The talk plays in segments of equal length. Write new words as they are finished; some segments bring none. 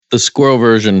the squirrel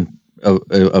version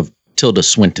of Tilda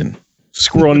Swinton.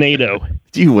 Squirrelnado.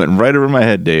 You went right over my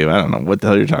head, Dave. I don't know what the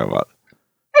hell you're talking about.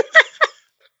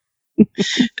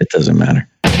 It doesn't matter.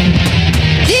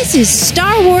 This is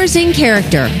Star Wars in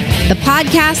Character, the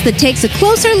podcast that takes a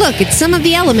closer look at some of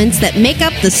the elements that make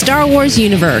up the Star Wars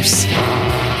universe.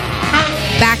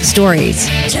 Backstories,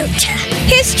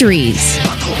 histories,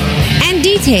 and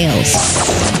details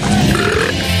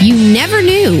you never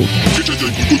knew,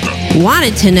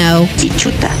 wanted to know,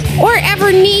 or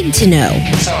ever need to know.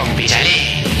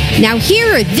 Now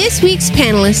here are this week's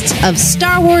panelists of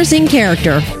Star Wars in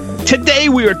Character. Today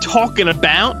we are talking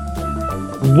about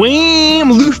Wham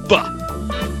Lufba.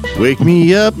 Wake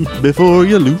me up before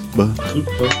you Lufba.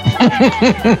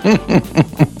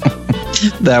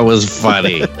 That was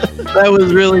funny. That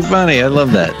was really funny. I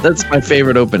love that. That's my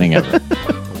favorite opening ever.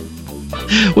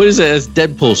 What is it? It's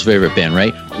Deadpool's favorite band,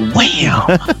 right? Wham!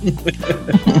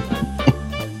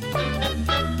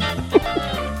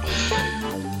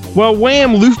 Well,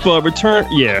 Wham Lufba return.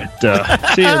 Yeah, duh.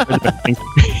 See, I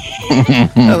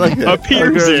like that.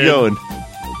 Appears in. Going.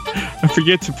 I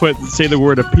forget to say the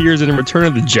word appears in Return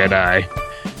of the Jedi.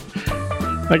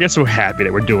 I get so happy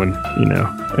that we're doing,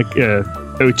 like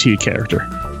OT character.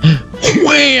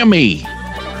 Whammy!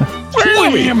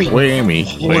 Whammy. Whammy.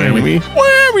 Whammy.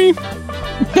 Whammy.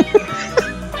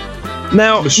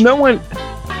 Now,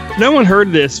 no one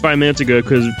heard this 5 minutes ago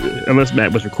unless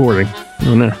Matt was recording. I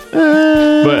don't know.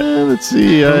 But let's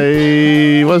see.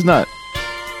 I was not.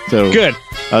 So good.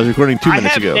 I was recording 2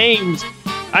 minutes ago.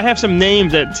 I have some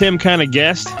names that Tim kind of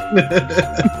guessed.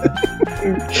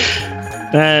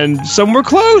 And some were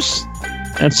close,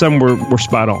 and some were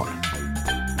spot on.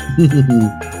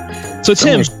 So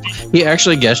Tim, he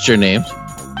actually guessed your names.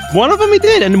 One of them he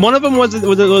did, and one of them was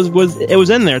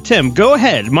in there. Tim, go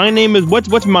ahead. My name is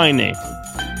what's my name?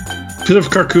 Pit of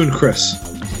Carcoon Chris.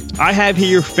 I have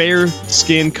here fair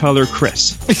skin color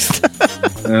Chris.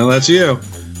 Well, that's you,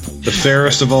 the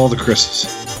fairest of all the Chris's.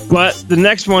 But the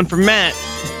next one for Matt,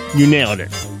 you nailed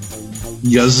it.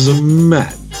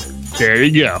 Matt. There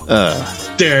you go.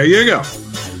 There you go.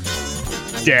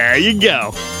 There you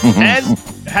go. And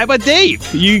how about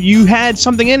Dave? You had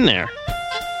something in there.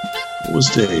 What was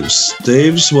Dave's?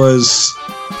 Dave's was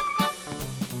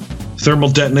Thermal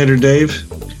Detonator Dave.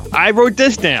 I wrote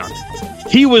this down.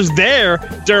 He was there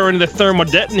during the thermal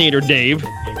detonator, Dave.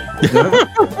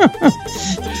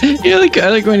 Yeah, I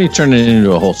like when you turn it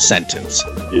into a whole sentence.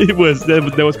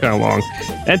 That was kind of long.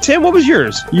 And Tim, what was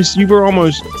yours? You were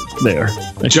almost there.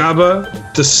 Jabba,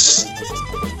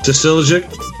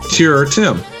 Desilogic, Tyr,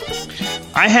 Tim.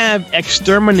 I have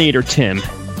Exterminator Tim.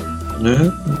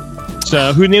 Yeah.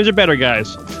 So whose names are better,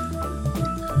 guys?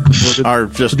 Are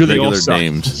just regular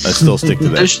names. I still stick to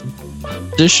that.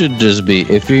 This should just be,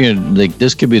 if you're like,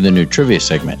 this could be the new trivia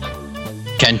segment.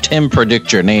 Can Tim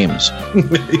predict your names?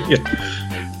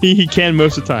 Yeah. He can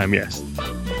most of the time, yes.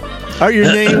 Are your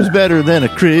names better than a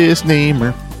Chris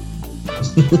namer?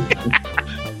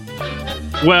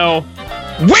 Well,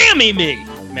 whammy me,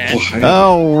 man.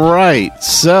 All right.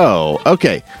 So,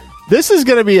 okay. This is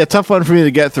going to be a tough one for me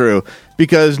to get through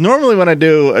because normally when I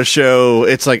do a show,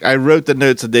 it's like I wrote the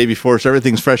notes the day before, so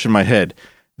everything's fresh in my head.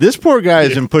 This poor guy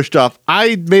has been pushed off.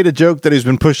 I made a joke that he's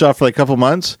been pushed off for like a couple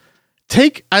months.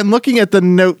 I'm looking at the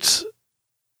notes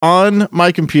on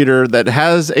my computer that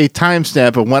has a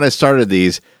timestamp of when I started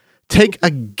these. Take a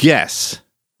guess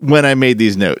when I made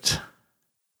these notes.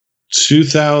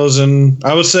 2000,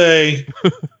 I would say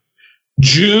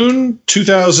June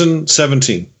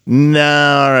 2017. No,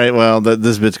 all right. Well,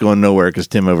 this bit's going nowhere because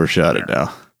Tim overshot it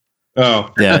now.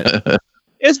 Oh, yeah.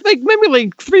 It's like maybe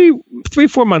like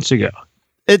 4 months ago.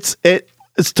 It's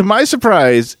to my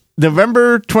surprise,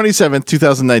 November 27th,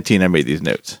 2019, I made these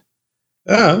notes.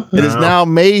 Oh. It is now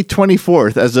May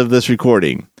 24th as of this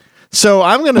recording. So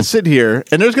I'm going to sit here,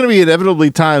 and there's going to be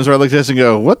inevitably times where I look at this and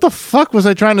go, what the fuck was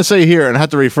I trying to say here? And I have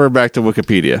to refer back to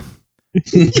Wikipedia.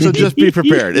 So just be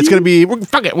prepared. It's going to be,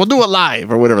 fuck it, we'll do it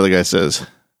live, or whatever the guy says.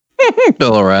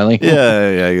 Bill O'Reilly.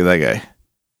 Yeah, that guy.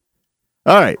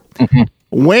 All right.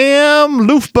 Wham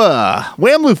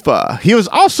Lufba. He was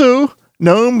also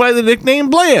known by the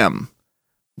nickname Blam.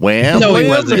 Wham, no, blam, he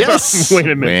wasn't. yes. Wait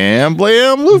a minute. Wham,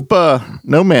 blam, Lufba.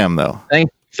 No ma'am, though.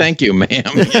 Thank you, ma'am.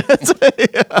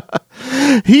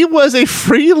 He was a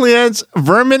freelance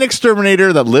vermin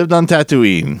exterminator that lived on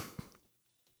Tatooine.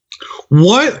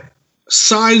 What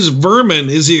size vermin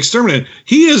is he exterminating?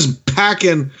 He is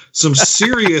packing some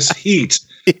serious heat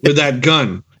with that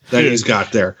gun that he's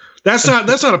got there. That's not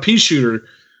a pea shooter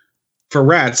for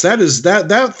rats.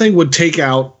 That thing would take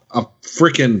out a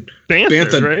freaking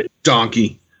bantha right?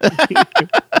 donkey.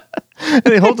 And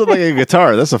he holds it like a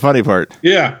guitar. That's the funny part.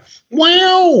 Yeah.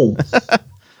 Wow.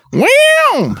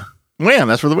 Wham! Wham!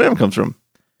 That's where the wham comes from.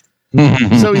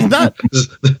 So he's not.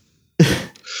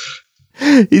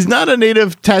 He's not a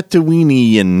native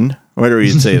Tatooinean. Whatever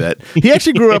you'd say that. He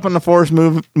actually grew up on the forest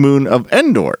moon of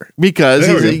Endor because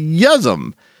he's a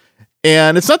Yuzum.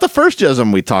 And it's not the first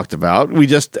Yuzum we talked about. We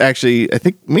just actually, I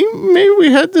think maybe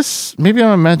we had this. Maybe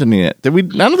I'm imagining it. I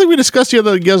don't think we discussed the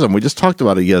other Yuzum. We just talked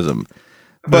about a Yuzum.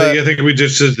 But I think we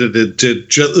just did.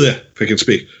 If I can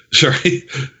speak, sorry.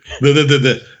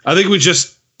 I think we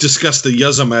just discussed the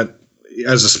Yuzum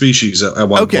as a species at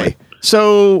one point. Okay.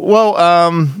 So, what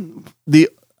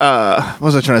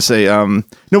was I trying to say?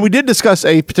 No, we did discuss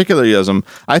a particular Yuzum.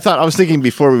 I was thinking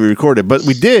before we recorded, but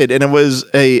we did, and it was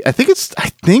I think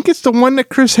it's the one that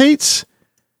Chris hates.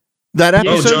 That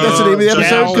episode, that's the name of the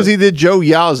episode, because he did Joe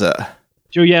Yowza.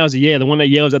 Joe Yowza, yeah, the one that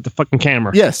yells at the fucking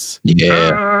camera. Yes.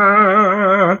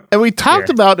 Yeah. And we talked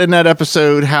about in that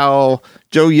episode how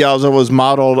Joe Yowza was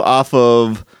modeled off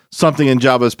of something in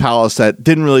Jabba's palace that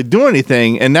didn't really do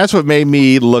anything, and that's what made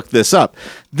me look this up.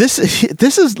 This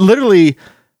is literally,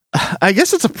 I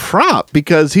guess it's a prop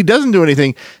because he doesn't do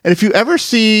anything. And if you ever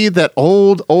see that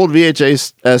old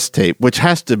VHS tape, which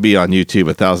has to be on YouTube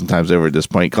 1,000 times over at this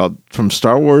point, called From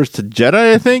Star Wars to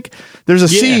Jedi, I think, there's a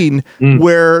scene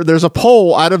where there's a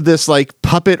pole out of this like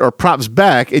puppet or prop's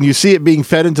back, and you see it being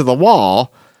fed into the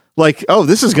wall. Like, oh,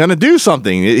 this is going to do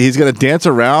something. He's going to dance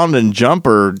around and jump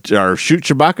or shoot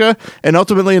Chewbacca. And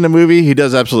ultimately in the movie, he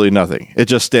does absolutely nothing. It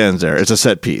just stands there. It's a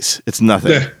set piece. It's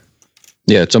nothing.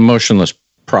 Yeah, it's a motionless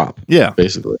prop. Yeah.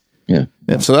 Basically. Yeah.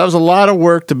 So that was a lot of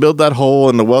work to build that hole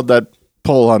and to weld that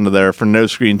pole onto there for no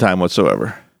screen time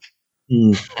whatsoever.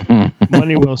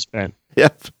 Money well spent.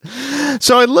 Yep.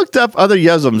 So I looked up other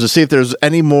Yuzums to see if there's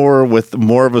any more with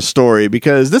more of a story,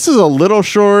 because this is a little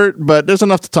short, but there's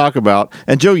enough to talk about.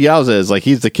 And Joe Yowza is like,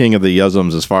 he's the king of the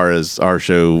Yuzums as far as our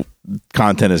show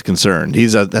content is concerned. He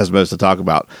has most to talk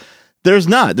about. There's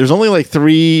not. There's only like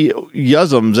 3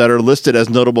 Yuzums that are listed as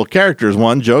notable characters.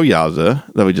 One, Joe Yowza,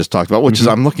 that we just talked about, which is,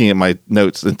 I'm looking at my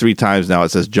notes, and 3 times now it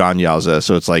says John Yowza.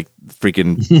 So it's like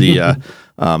freaking the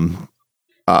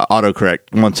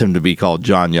autocorrect wants him to be called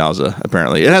John Yowza,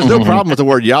 apparently. It has no problem with the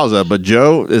word Yowza, but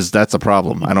Joe that's a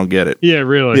problem. I don't get it. Yeah,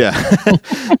 really. Yeah.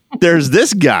 There's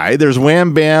this guy. There's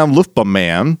Wham Bam Lufba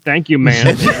Man. Thank you, man.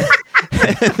 And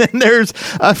then there's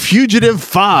a fugitive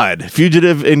FOD.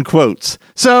 Fugitive in quotes.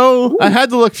 So I had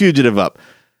to look fugitive up.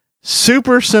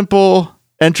 Super simple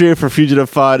entry for fugitive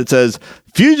FOD. It says,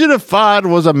 Fugitive FOD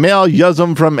was a male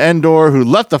Yuzum from Endor who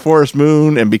left the forest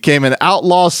moon and became an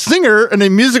outlaw singer in a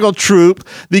musical troupe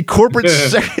in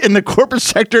the corporate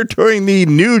sector during the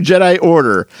New Jedi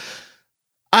Order.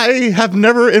 I have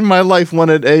never in my life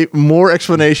wanted a more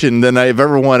explanation than I've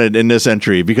ever wanted in this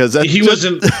entry, because he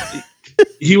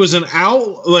was an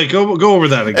out, like go over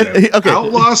that again. Okay.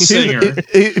 Outlaw singer.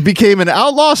 He became an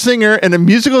outlaw singer in a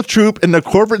musical troupe in the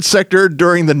corporate sector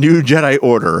during the New Jedi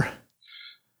Order.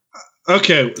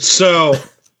 Okay, so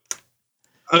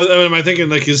am I thinking,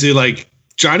 like, is he like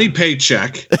Johnny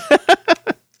Paycheck?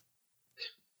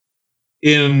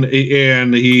 And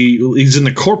he's in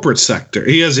the corporate sector.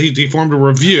 He formed a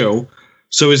review,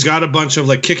 so he's got a bunch of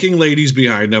like kicking ladies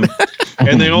behind him,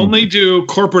 and they only do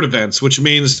corporate events, which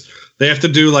means they have to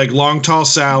do like Long Tall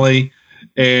Sally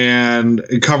and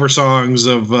cover songs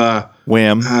of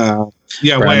Wham. Brown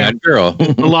Wham. Eyed Girl.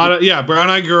 A lot of Brown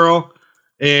Eyed Girl,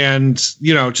 and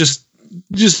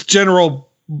just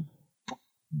general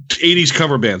 80s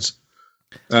cover bands.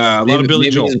 A lot of Billy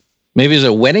Joel. Maybe he's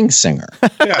a wedding singer.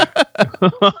 Yeah.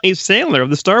 He's Sandler of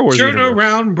the Star Wars Turn universe.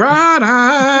 around, bright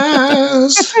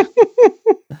eyes.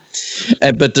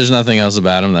 But there's nothing else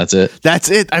about him. That's it. That's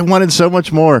it. I wanted so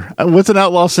much more. What's an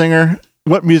outlaw singer?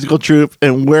 What musical troupe?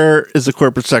 And where is the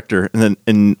corporate sector? And then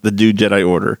in the New Jedi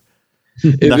Order.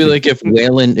 It'd be like if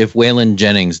Waylon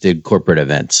Jennings did corporate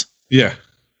events. Yeah.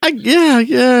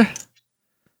 Yeah.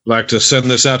 Like to send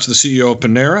this out to the CEO of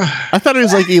Panera. I thought it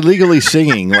was like illegally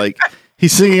singing. Like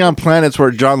he's singing on planets where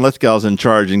John Lithgow's in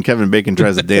charge and Kevin Bacon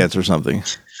tries to dance or something.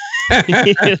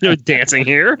 No dancing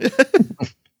here.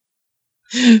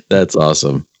 That's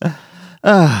awesome.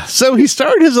 So he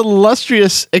started his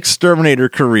illustrious exterminator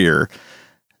career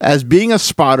as being a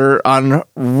spotter on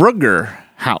Rugger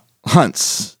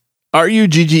hunts.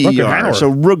 Rugger. So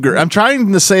Rugger. I'm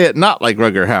trying to say it not like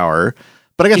Rugger Hauer,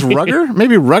 but I guess Rugger?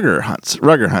 Maybe Rugger hunts.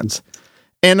 Rugger hunts.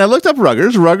 And I looked up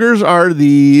Ruggers. Ruggers are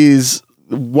these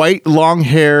white, long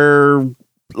hair,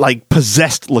 like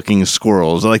possessed looking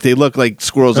squirrels. Like they look like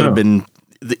squirrels that have been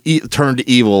turned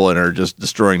evil and are just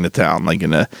destroying the town, like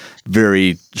in a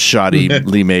very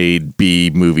shoddily made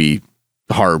B movie,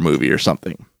 horror movie or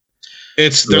something.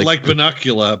 They're like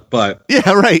Binocula, but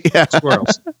yeah, right, yeah,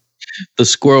 squirrels. The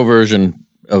squirrel version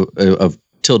of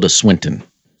Tilda Swinton.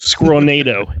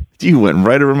 Squirrelnado. You went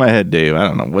right over my head, Dave. I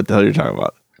don't know what the hell you're talking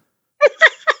about.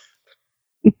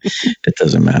 It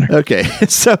doesn't matter. Okay,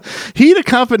 so he'd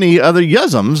accompany other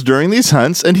Yuzums during these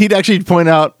hunts, and he'd actually point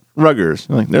out ruggers.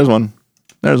 Like, there's one.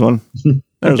 There's one.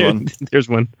 There's one. There's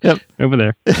one. Yep. Over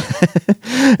there.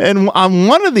 And on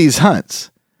one of these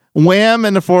hunts, Wham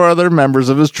and the 4 other members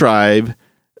of his tribe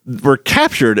were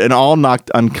captured and all knocked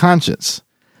unconscious.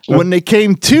 When they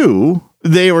came to,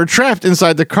 they were trapped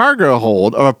inside the cargo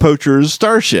hold of a poacher's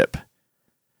starship.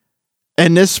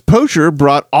 And this poacher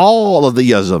brought all of the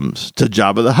Yuzums to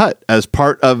Jabba the Hutt as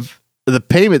part of the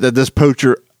payment that this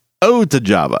poacher owed to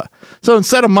Jabba. So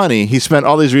instead of money, he spent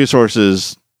all these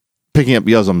resources picking up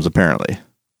Yuzums, apparently.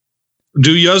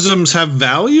 Do Yuzums have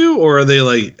value, or are they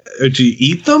like, do you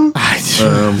eat them?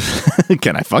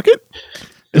 Can I fuck it?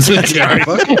 Can I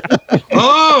fuck it?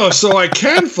 Oh, so I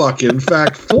can fuck it. In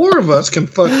fact, 4 of us can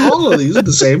fuck all of these at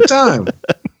the same time.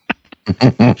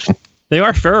 They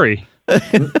are furry.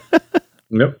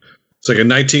 Yep. It's like a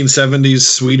 1970s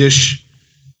Swedish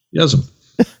Yuzum.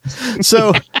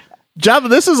 So Jabba,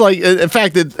 this is like, in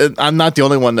fact, I'm not the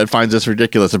only one that finds this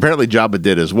ridiculous. Apparently Jabba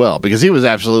did as well, because he was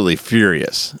absolutely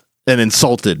furious and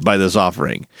insulted by this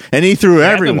offering. And he threw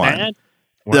everyone,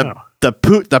 Wow. the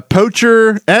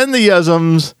poacher and the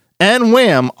Yuzums and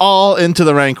Wham all into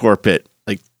the Rancor pit.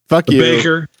 Like, fuck The you.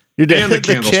 baker. You're dead. and the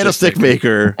The candlestick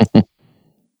maker.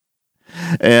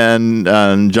 And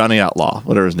Johnny Outlaw,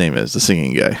 whatever his name is, the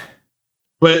singing guy.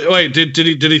 Wait, did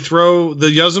he throw the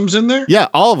Yuzums in there? Yeah,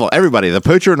 all of them, everybody, the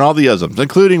poacher and all the Yuzums,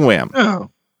 including Wham. Oh.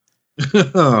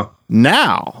 Oh.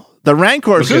 Now, the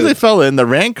Rancor, as soon as they fell in, the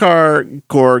Rancor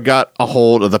Corps got a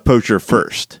hold of the poacher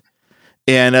first.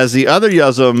 And as the other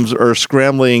Yuzums are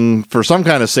scrambling for some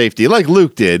kind of safety, like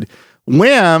Luke did,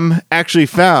 Wham actually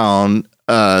found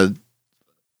Zekra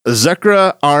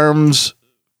Arms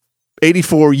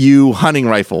 84U hunting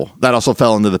rifle that also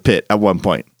fell into the pit at one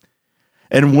point.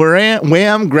 And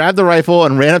Wham grabbed the rifle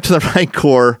and ran up to the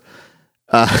Rancor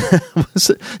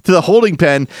to the holding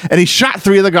pen, and he shot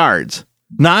 3 of the guards.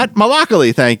 Not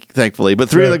Malakali, thankfully, but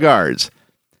 3 of the guards.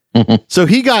 So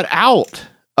he got out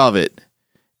of it.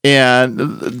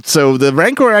 And so the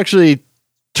Rancor actually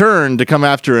turned to come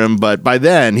after him, but by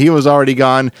then he was already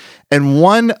gone. And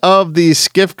one of the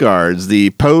skiff guards,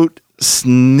 the Pote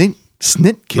Snitkin.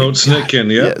 Pote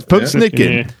Snitkin, yeah. Pote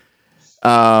Snitkin.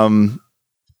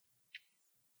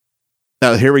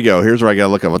 Now, here we go. Here's where I got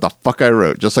to look at what the fuck I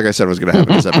wrote, just like I said was going to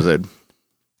happen in this episode.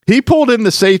 He pulled him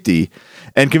to safety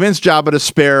and convinced Jabba to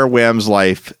spare Wham's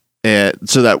life,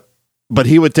 but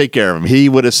he would take care of him. He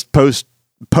would have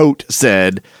Pote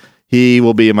said, he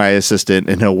will be my assistant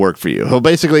and he'll work for you. He'll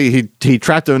basically, he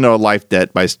trapped him into a life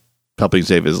debt by helping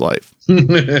save his life.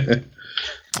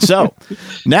 So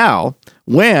now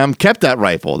Wham kept that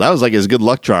rifle. That was like his good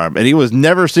luck charm, and he was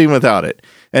never seen without it.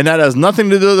 And that has nothing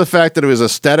to do with the fact that it was a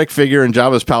static figure in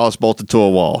Jabba's palace bolted to a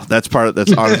wall. That's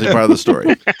honestly part of the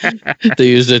story. They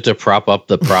used it to prop up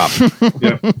the prop.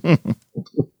 Yeah.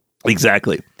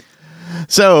 Exactly.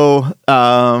 So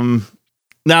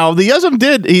now the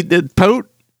Yuzum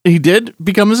he did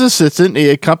become his assistant. He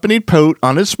accompanied Pote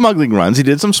on his smuggling runs. He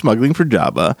did some smuggling for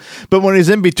Jabba. But when he's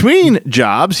in between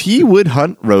jobs, he would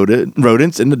hunt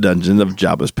rodents in the dungeon of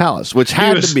Jabba's palace, which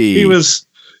had to be...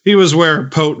 He was where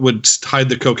Pote would hide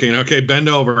the cocaine. Okay, bend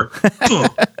over.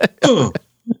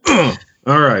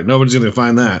 All right, nobody's going to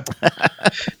find that.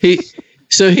 He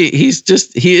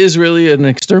is really an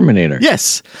exterminator.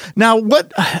 Yes. Now,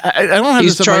 what... I don't have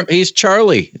he's this... He's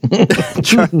Charlie.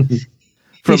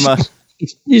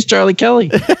 He's Charlie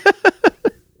Kelly.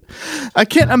 I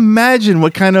can't imagine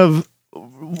what kind of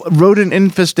rodent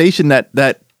infestation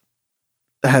that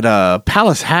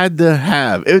palace had to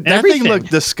have. That thing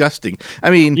looked disgusting. I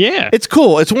mean, yeah, it's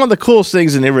cool. It's one of the coolest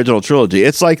things in the original trilogy.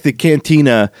 It's like the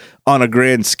cantina on a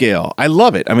grand scale. I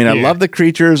love it. I mean, I love the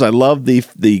creatures. I love the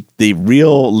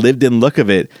real lived-in look of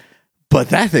it. But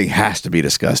that thing has to be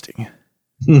disgusting.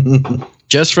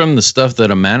 Just from the stuff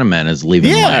that a man is leaving.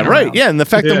 Yeah, right. Around. Yeah, and the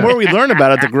fact the more we learn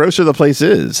about it, the grosser the place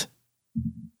is.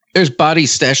 There's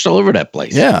bodies stashed all over that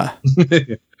place. Yeah.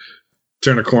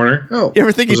 Turn a corner. Oh, you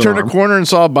ever think you turned a corner and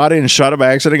saw a body and shot it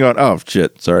by accident? Going, oh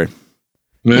shit, sorry.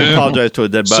 I apologize to a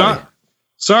dead body.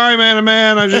 Sorry,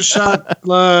 man. I just shot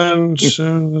lunch.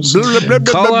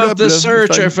 Call out the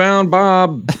search. I found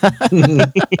Bob.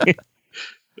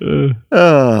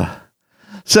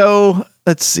 So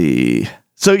let's see.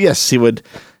 So yes, he would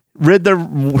I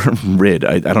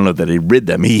don't know that he rid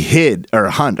them. He hid or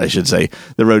hunt, I should say,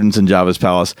 the rodents in Jabba's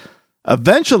palace.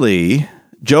 Eventually,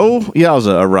 Joe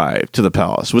Yowza arrived to the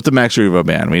palace with the Max Rebo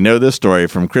band. We know this story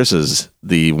from Chris's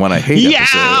The One I Hate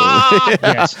episode.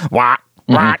 Yes. Wah,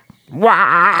 wah,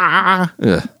 wah.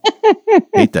 Ugh.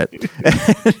 Hate that.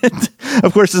 And,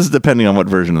 of course, this is depending on what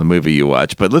version of the movie you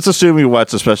watch, but let's assume you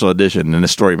watch the special edition and the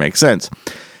story makes sense.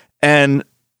 And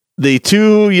the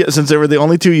two, since they were the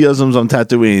only two Yuzums on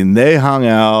Tatooine, they hung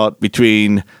out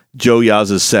between Joe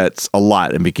Yowza's sets a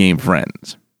lot and became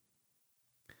friends.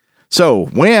 So,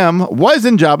 Wham was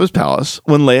in Jabba's palace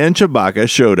when Leia and Chewbacca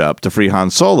showed up to free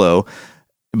Han Solo,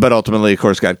 but ultimately, of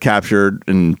course, got captured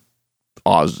and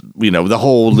the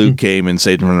whole Luke came and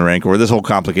saved him from the Rancor. This whole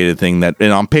complicated thing that,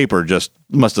 and on paper, just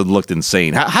must have looked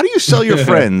insane. How do you sell your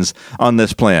friends on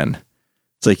this plan?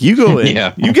 It's like, you go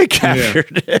in, you get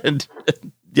captured, and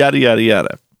yada, yada,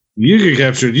 yada. You get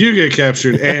captured,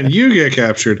 and you get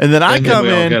captured. And then I come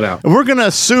in, and we're going to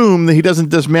assume that he doesn't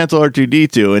dismantle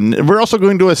R2-D2. And we're also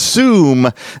going to assume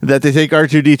that they take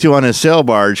R2-D2 on his sail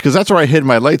barge, because that's where I hid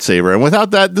my lightsaber. And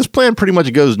without that, this plan pretty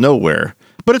much goes nowhere.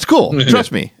 But it's cool.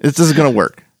 Trust me. This is going to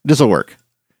work. This will work.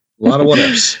 A lot of what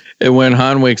ifs. And when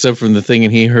Han wakes up from the thing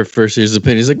and he first hears his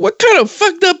opinion, he's like, what kind of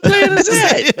fucked up plan is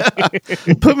that?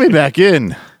 Yeah. Put me back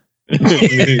in.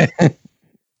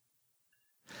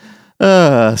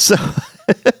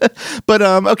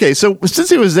 Okay, so since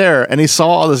he was there and he saw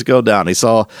all this go down, he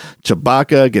saw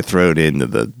Chewbacca get thrown into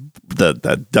the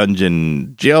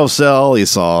dungeon jail cell. He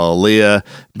saw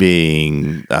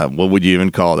being what would you even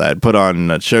call that? Put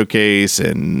on a showcase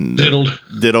and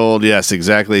diddled. Yes,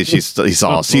 exactly. He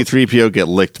saw C-3PO get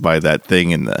licked by that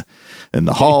thing in the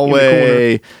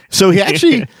hallway. So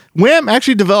Wham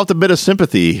actually developed a bit of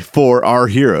sympathy for our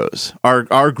heroes,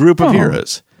 our group of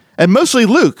heroes. And mostly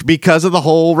Luke, because of the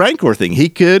whole Rancor thing. He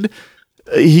could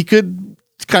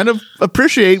kind of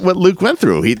appreciate what Luke went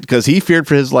through, because he feared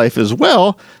for his life as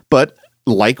well. But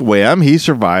like Wham, he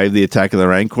survived the attack of the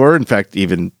Rancor. In fact,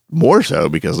 even more so,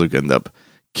 because Luke ended up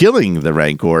killing the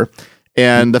Rancor.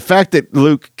 And the fact that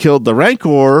Luke killed the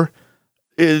Rancor,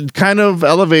 it kind of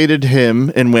elevated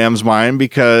him in Wham's mind,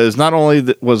 because not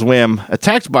only was Wham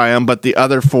attacked by him, but the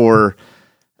other four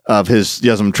of his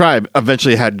Yuzum tribe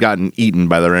eventually had gotten eaten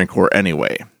by the Rancor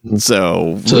anyway.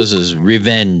 So this is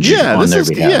revenge on their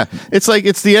behalf. Yeah, it's like,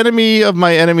 it's the enemy of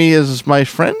my enemy is my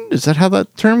friend. Is that how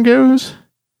that term goes?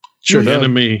 Sure. The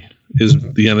enemy is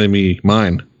the enemy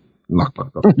mine. Wow.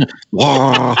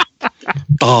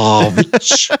 Oh,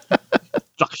 bitch.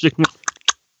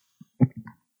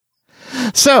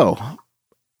 So,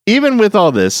 even with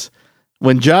all this,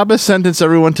 when Jabba sentenced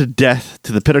everyone to death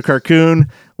to the Pit of Carkoon,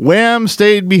 Wham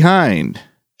stayed behind.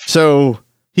 So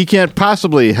he can't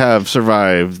possibly have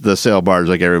survived the sail barge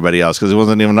like everybody else, because he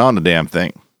wasn't even on the damn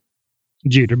thing.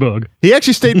 Jitterbug. He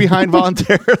actually stayed behind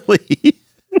voluntarily.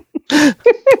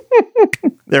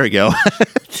 There we go.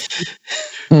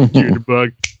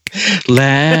 Jitterbug.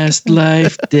 Last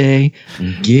life day,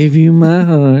 give you my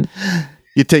heart.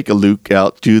 You take a Luke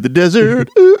out to the desert.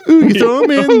 Ooh, ooh, you throw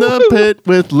him in the pit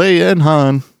with Leia and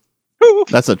Han.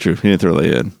 That's not true. He didn't throw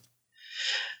Leia in.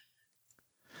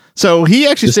 So he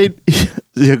actually stayed.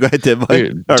 Yeah, go ahead, Tim.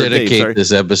 We dedicate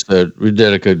this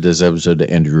episode to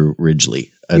Andrew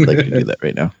Ridgely. I'd like to do that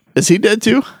right now. Is he dead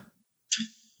too?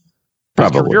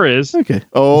 Probably. Sure is. Okay.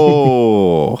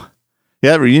 Oh,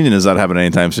 yeah. Reunion is not happening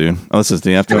anytime soon, unless it's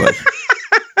the afterlife.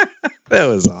 That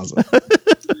was awesome.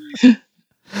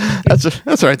 That's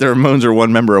all right. The Ramones are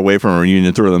one member away from a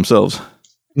reunion tour themselves.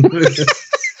 Yeah,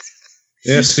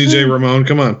 CJ Ramone,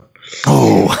 come on.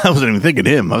 Oh, I wasn't even thinking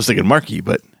him. I was thinking Marky,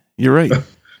 but you're right.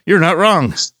 You're not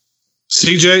wrong.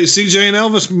 CJ and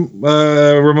Elvis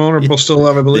Ramone are both still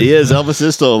alive, I believe. He is. Elvis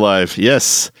is still alive.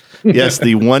 Yes. Yes,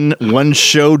 the one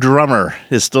show drummer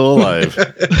is still alive.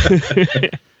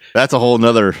 That's a whole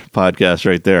nother podcast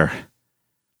right there.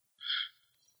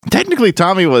 Technically,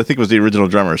 Tommy, I think, was the original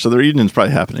drummer, so the reunion's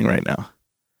probably happening right now.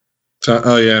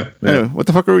 Oh, yeah. Anyway, what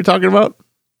the fuck are we talking about?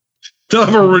 They'll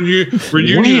have a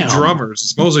reunion of drummers.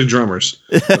 It's mostly drummers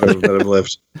that have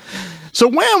lived. So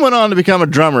Wham went on to become a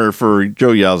drummer for Joe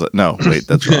Yowza. No, wait,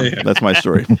 that's wrong. Yeah. That's my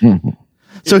story.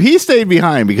 So he stayed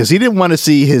behind because he didn't want to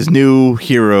see his new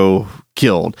hero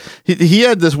killed. He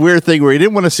had this weird thing where he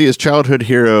didn't want to see his childhood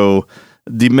hero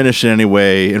diminished in any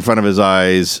way in front of his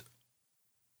eyes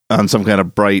on some kind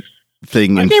of bright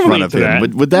thing in front of him.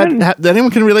 Would that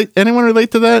anyone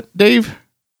relate to that, Dave,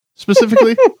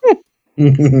 specifically?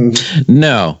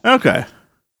 No. Okay.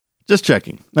 Just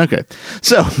checking. Okay.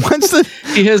 So once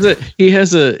he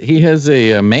has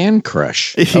a man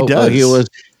crush. He does.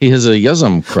 He has a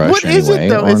Yuzum crush. What is it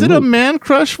though? Is it a man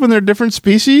crush when they're different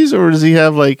species, or does he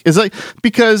have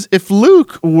because if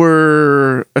Luke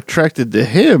were attracted to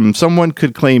him, someone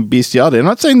could claim bestiality. I'm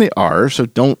not saying they are, so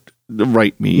don't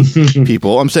write me,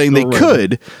 people. I'm saying they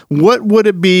could. What would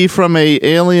it be from a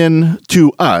alien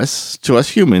to us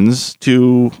humans,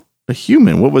 to a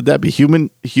human? What would that be?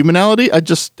 Humanality? I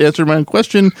just answered my own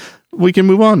question. We can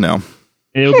move on now.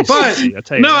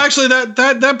 Actually,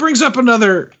 that brings up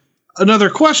another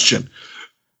question.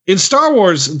 In Star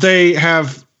Wars, they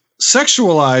have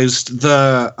sexualized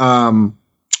the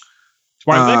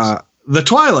Twi'leks.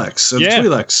 The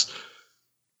Twi'leks.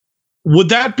 Would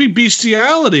that be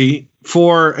bestiality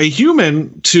for a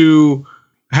human to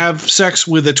have sex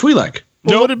with a Twi'lek?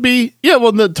 Well, would it be? Yeah,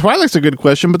 well, the Twi'lek's a good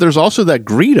question, but there's also that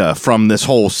Greta from this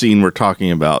whole scene we're talking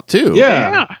about too.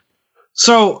 Yeah.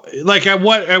 So,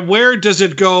 where does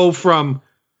it go from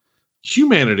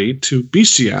humanity to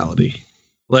bestiality?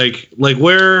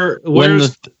 Where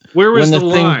is the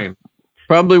line?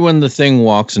 Probably when the thing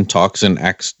walks and talks and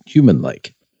acts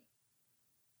human-like.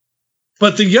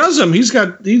 But the Yuzum, he's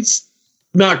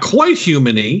not quite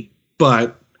human-y,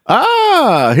 but...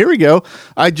 here we go.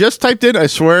 I just typed in, I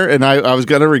swear, and I was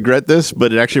going to regret this,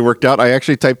 but it actually worked out. I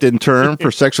actually typed in term for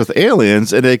sex with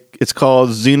aliens, and it's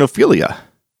called xenophilia.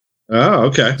 Oh,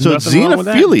 okay. So it's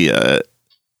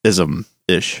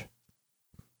xenophilia-ism-ish.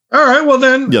 All right, well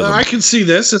then, I can see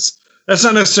this. That's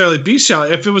not necessarily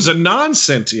bestiality. If it was a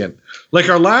non-sentient, like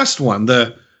our last one,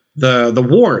 the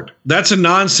ward, that's a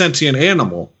non-sentient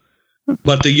animal.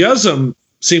 But the Yuzum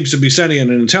seems to be sentient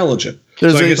and intelligent.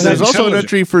 There's also an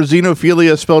entry for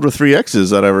xenophilia spelled with 3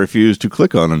 X's that I refuse to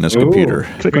click on this computer.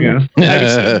 Click on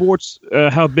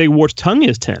it. How big Wart's tongue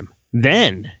is, Tim.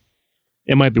 Then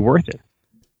it might be worth it.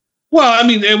 Well, I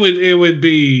mean, it would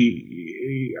be...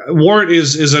 Wart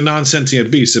is a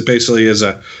non-sentient beast. It basically is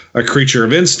a creature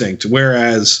of instinct,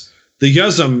 whereas the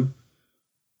Yuzum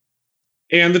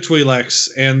and the Twi'leks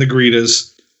and the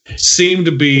Gretas seem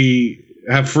to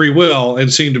have free will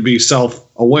and seem to be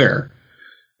self-aware.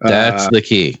 That's the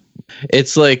key.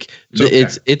 It's like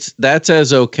it's that's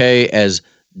as okay as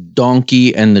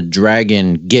Donkey and the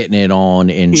Dragon getting it on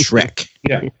in Shrek.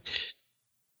 Yeah.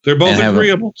 They're both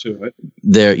agreeable to it.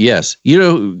 Yes.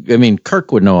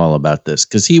 Kirk would know all about this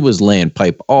because he was laying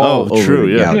pipe all over. True,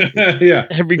 yeah. Yeah.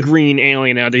 Every green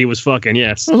alien out there he was fucking,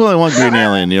 yes. There's only one green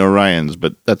alien, the Orions,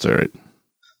 but that's all right.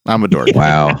 I'm a dork.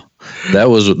 Wow. That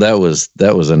was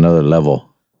another level.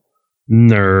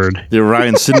 Nerd. The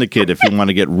Orion Syndicate, if you want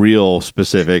to get real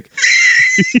specific.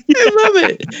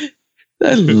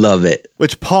 I love it.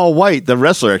 Which Paul White, the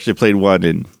wrestler, actually played one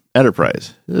in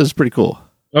Enterprise. This is pretty cool.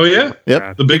 Oh, yeah?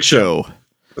 Yep. The Big Show.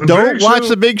 Don't watch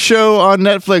The Big Show on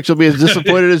Netflix. You'll be as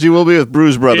disappointed as you will be with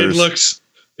Bruise Brothers.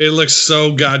 It looks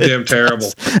so goddamn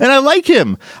terrible. And I like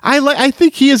him. I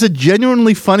think he is a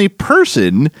genuinely funny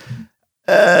person.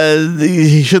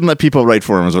 He shouldn't let people write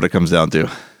for him is what it comes down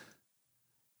to.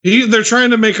 They're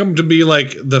trying to make him to be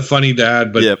like the funny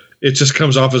dad, but it just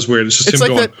comes off as weird. It's just him like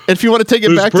going. That, if you want to take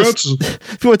it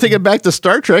back to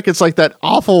Star Trek, it's like that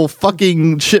awful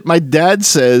fucking shit my dad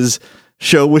says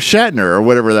show with Shatner or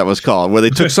whatever that was called, where they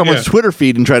took someone's Twitter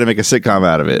feed and tried to make a sitcom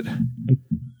out of it.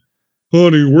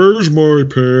 Honey, where's my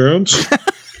pants?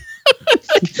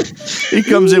 He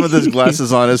comes in with his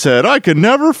glasses on his head. I can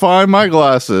never find my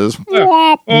glasses.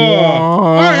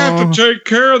 I have to take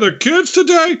care of the kids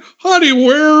today. Honey,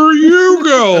 where are you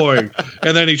going?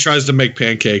 And then he tries to make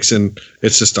pancakes, and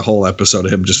it's just a whole episode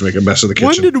of him just making a mess of the kitchen.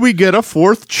 When did we get a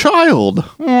 4th child?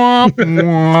 Well,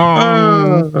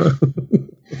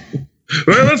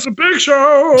 it's a Big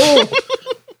Show.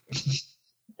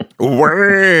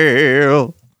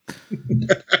 Well.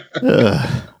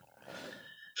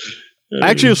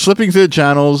 Actually, I was flipping through the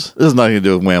channels. This has nothing to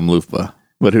do with Wham Lufba,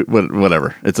 but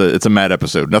whatever. It's a mad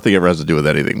episode. Nothing ever has to do with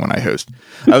anything when I host.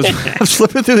 I was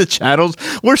flipping through the channels.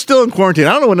 We're still in quarantine.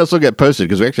 I don't know when this will get posted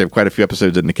because we actually have quite a few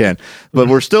episodes in the can, but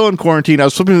we're still in quarantine. I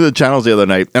was flipping through the channels the other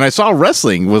night, and I saw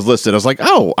wrestling was listed. I was like,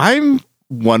 oh, I'm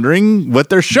wondering what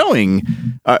they're showing.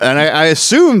 And I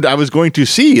assumed I was going to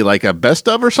see like a best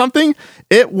of or something.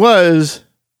 It was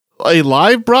a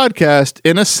live broadcast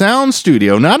in a sound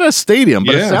studio, not a stadium,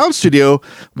 but a sound studio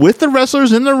with the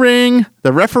wrestlers in the ring,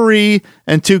 the referee,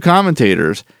 and 2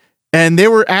 commentators. And they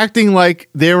were acting like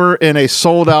they were in a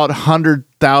sold out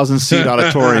 100,000 seat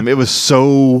auditorium. It was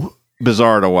so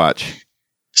bizarre to watch.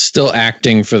 Still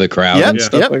acting for the crowd and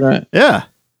stuff like that. Yeah.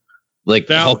 Like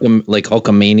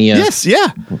Hulkamania. Yes, yeah.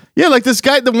 Yeah, like this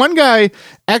guy, the one guy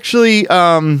actually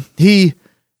he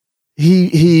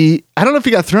he I don't know if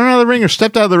he got thrown out of the ring or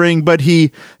stepped out of the ring, but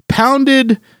he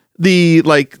pounded the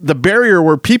barrier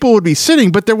where people would be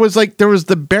sitting, but there was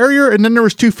the barrier and then there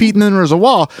was 2 feet and then there was a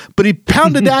wall, but he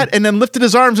pounded that and then lifted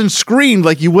his arms and screamed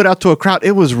like you would out to a crowd.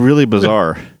 It was really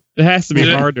bizarre. It has to be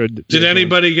hard to. Did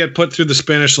anybody get put through the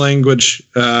Spanish language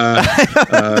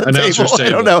announcer's table? I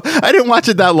don't know. I didn't watch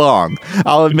it that long.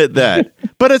 I'll admit that.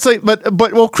 But it's like, but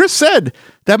Chris said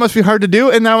that must be hard to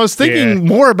do, and I was thinking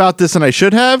more about this than I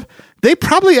should have. They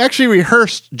probably actually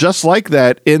rehearsed just like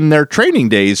that in their training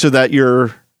days, so that you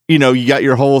got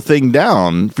your whole thing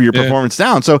down for your performance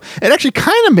down. So it actually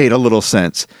kind of made a little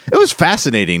sense. It was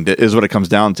fascinating, is what it comes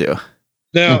down to.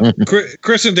 Now,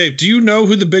 Chris and Dave, do you know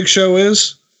who the Big Show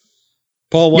is?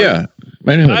 Paul White? Yeah,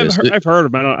 I know. I've heard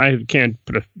of him. I can't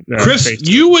put a Chris, face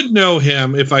to you would know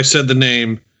him if I said the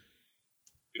name.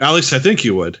 At least I think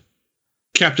you would.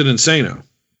 Captain Insano.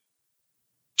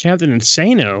 Captain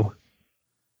Insano?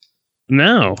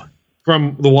 No.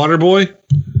 From The Waterboy?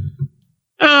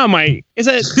 Oh, my. Is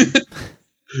that...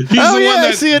 He's the one that,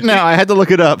 I see it now. I had to look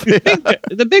it up.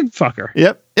 the big fucker.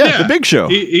 Yep. Yeah, The Big Show.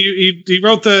 He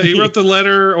wrote the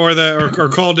letter or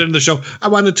called in the show. I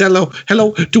want to tell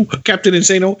hello to Captain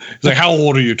Insano. He's like, how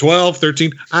old are you? 12,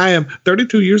 13? I am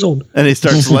 32 years old. And he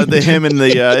starts him and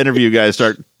the interview guys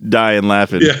start dying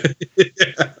laughing. Yeah.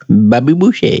 Bobby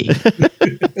Boucher.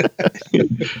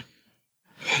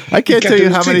 I can't tell you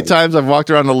how many times I've walked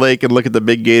around the lake and look at the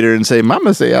big gator and say,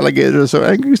 Mama say alligator so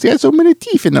angry. He had so many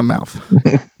teeth in the mouth.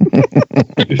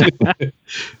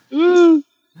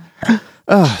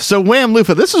 So Wham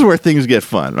Lufa, this is where things get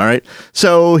fun. All right.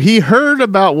 So he heard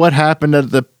about what happened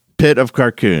at the pit of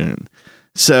Carcoon.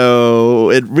 So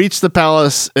it reached the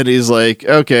palace and he's like,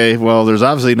 okay, well, there's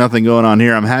obviously nothing going on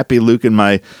here. I'm happy Luke and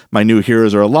my new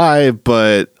heroes are alive,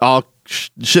 but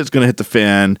shit's going to hit the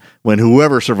fan when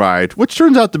whoever survived, which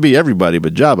turns out to be everybody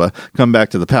but Jabba, come back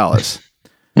to the palace.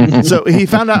 So he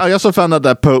also found out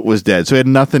that Pote was dead. So he had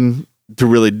nothing to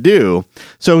really do.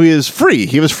 So he is free.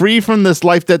 He was free from this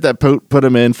life debt that Pote put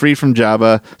him in, free from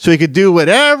Jabba. So he could do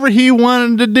whatever he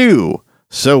wanted to do.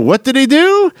 So what did he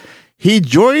do? He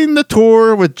joined the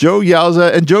tour with Joe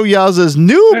Yalza and Joe Yalza's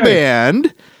new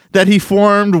band that he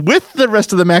formed with the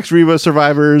rest of the Max Rebo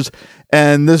survivors.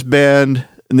 And this band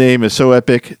name is so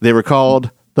epic. They were called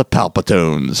the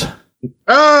Palpatones.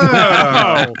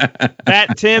 Oh,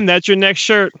 Tim, that's your next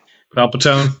shirt.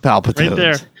 Palpatones. Right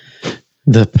there.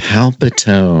 The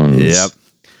Palpatones. Yep.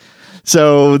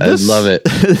 So I love it.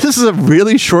 This is a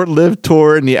really short-lived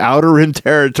tour in the Outer Rim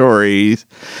territories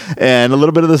and a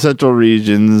little bit of the central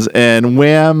regions. And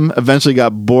Wham eventually got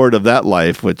bored of that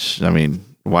life, which, I mean,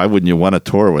 why wouldn't you want to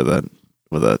tour with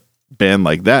a band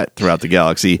like that throughout the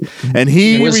galaxy? And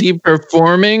was he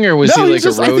performing or was he like a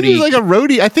roadie? I think he was like a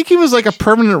roadie. I think he was like a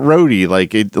permanent roadie.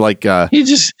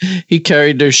 He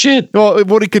carried their shit. Well,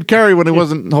 what he could carry when he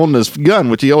wasn't holding his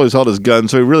gun, which he always held his gun,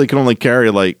 so he really could only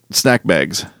carry like snack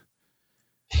bags.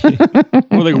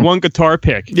 Or like one guitar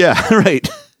pick. Yeah, right.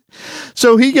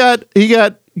 So he got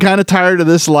kind of tired of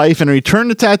this life and returned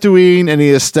to Tatooine, and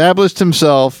he established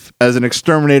himself as an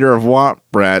exterminator of womp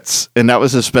rats, and that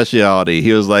was his specialty.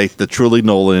 He was like the Truly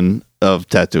Nolan of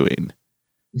Tatooine.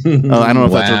 I don't know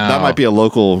if that might be a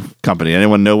local company.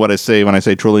 Anyone know what I say when I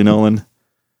say Truly Nolan?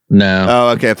 No. Oh,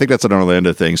 okay. I think that's an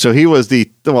Orlando thing. So he was the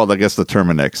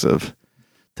Terminix of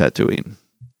Tatooine.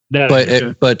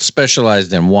 But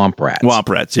specialized in womp rats. Womp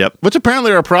rats, yep. Which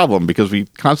apparently are a problem because we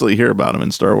constantly hear about them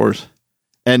in Star Wars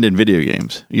and in video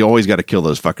games. You always got to kill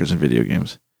those fuckers in video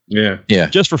games. Yeah.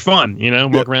 Just for fun,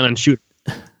 walk around and shoot.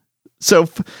 So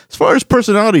as far as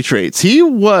personality traits, he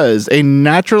was a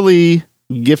naturally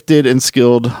gifted and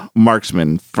skilled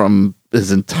marksman from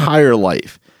his entire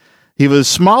life. He was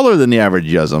smaller than the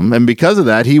average Yuzum, and because of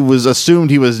that, he was assumed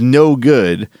he was no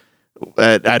good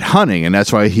at hunting, and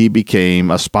that's why he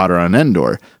became a spotter on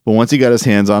Endor. But once he got his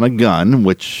hands on a gun,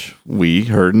 which we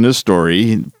heard in his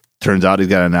story, turns out he's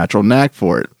got a natural knack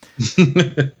for it.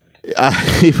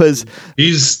 He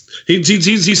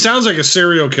sounds like a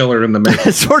serial killer in the making.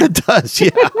 It sort of does, yeah.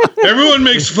 Everyone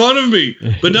makes fun of me,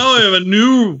 but now I have a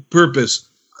new purpose.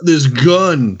 This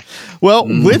gun. Well,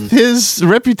 with his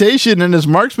reputation and his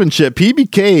marksmanship, he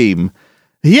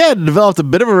had developed a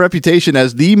bit of a reputation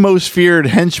as the most feared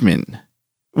henchman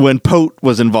when Pote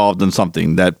was involved in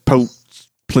something. That Pote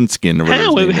Plinskin or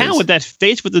whatever. How with that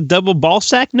face with the double ball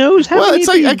sack nose? It's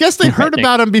like, I guess they heard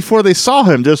about him before they saw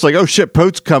him. Just like, oh shit,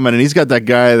 Pote's coming, and he's got that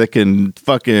guy that can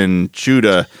fucking shoot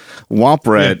a womp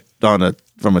rat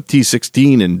from a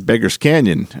T-16 in Beggar's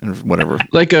Canyon or whatever.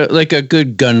 Like a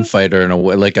good gunfighter in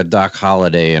like a Doc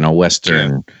Holliday in a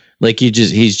Western. Yeah. Like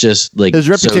he's just like his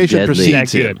reputation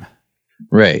precedes him.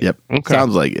 Right. Yep. Okay.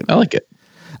 Sounds like it. I like it.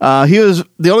 He was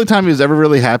the only time he was ever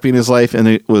really happy in his life, and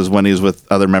it was when he was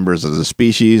with other members of the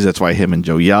species. That's why him and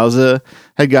Joe Yowza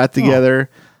had got together.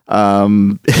 I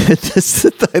love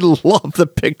the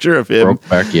picture of him.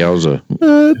 Brokeback Yowza.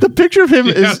 The picture of him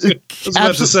I is was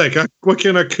about to say, what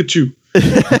can I cut you?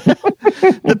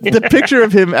 the picture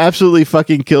of him absolutely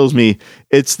fucking kills me.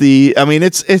 It's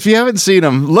if you haven't seen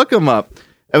him, look him up.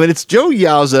 I mean, it's Joe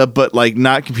Yowza, but like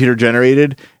not computer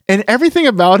generated, and everything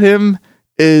about him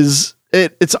is.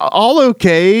 It's all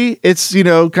okay. It's,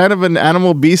 kind of an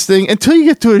animal beast thing until you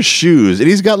get to his shoes. And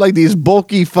he's got like these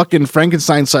bulky fucking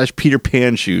Frankenstein / Peter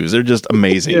Pan shoes. They're just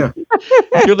amazing. Yeah.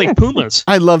 You're like Pumas.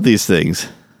 I love these things.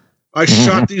 I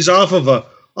shot these off of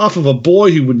a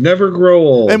boy who would never grow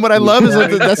old. And what I love is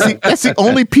that's the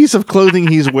only piece of clothing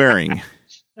he's wearing.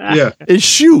 Yeah. His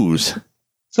shoes.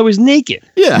 So he's naked.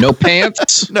 Yeah. No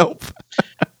pants. Nope.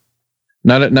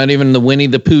 Not even the Winnie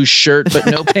the Pooh shirt, but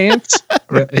no pants.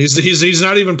 Yeah, he's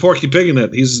not even Porky Pigging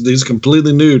it. He's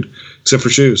completely nude except for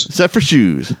shoes. Except for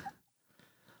shoes.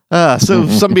 So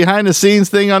some behind the scenes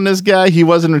thing on this guy. He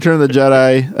was in Return of the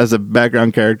Jedi as a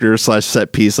background character /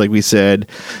 set piece, like we said.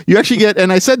 You actually get,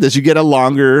 and I said this, you get a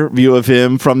longer view of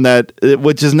him from that,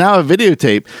 which is now a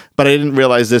videotape. But I didn't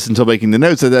realize this until making the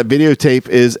notes that videotape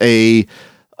is a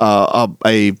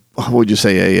what would you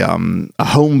say, a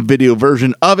home video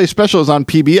version of a special is on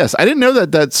PBS. I didn't know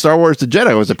that Star Wars The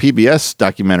Jedi was a PBS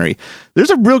documentary.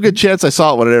 There's a real good chance I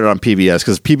saw it when it aired on PBS,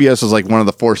 because PBS was like one of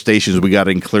the 4 stations we got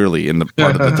in clearly in the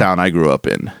part of the town I grew up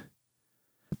in.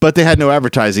 But they had no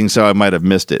advertising, so I might have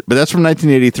missed it. But that's from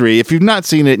 1983. If you've not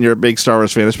seen it and you're a big Star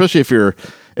Wars fan, especially if you're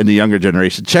in the younger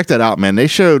generation, check that out, man. They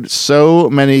showed so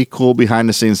many cool behind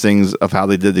the scenes things of how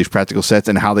they did these practical sets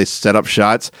and how they set up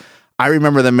shots. I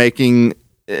remember them making,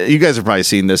 you guys have probably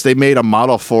seen this, they made a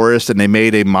model forest and they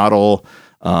made a model,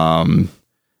 a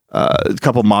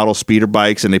couple model speeder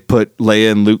bikes, and they put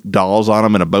Leia and Luke dolls on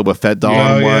them and a Boba Fett doll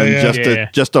on one,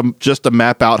 just to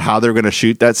map out how they're going to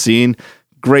shoot that scene.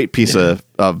 Great piece of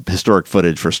historic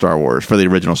footage for Star Wars, for the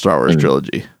original Star Wars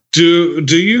trilogy. Do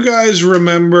you guys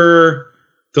remember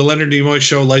the Leonard Nimoy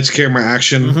show, Lights, Camera,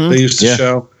 Action? They used to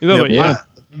show. Yeah.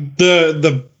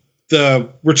 The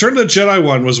Return of the Jedi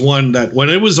one was one that when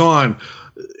it was on,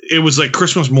 it was like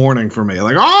Christmas morning for me.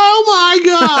 Like, oh my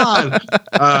God.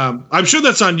 I'm sure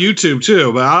that's on YouTube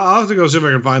too, but I'll have to go see if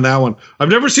I can find that one. I've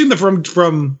never seen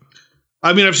the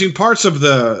I've seen parts of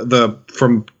the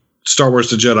from Star Wars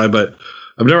to Jedi, but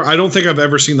I don't think I've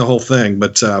ever seen the whole thing.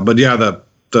 But yeah,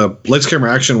 the Lights,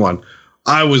 Camera, Action one,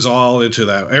 I was all into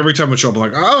that. Every time it showed up,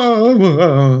 I'm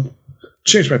like,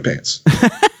 change my pants.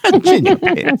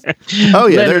 Oh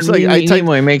yeah, there's like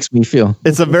Nimoy makes me feel.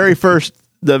 It's the very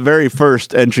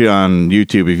first entry on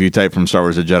YouTube. If you type from Star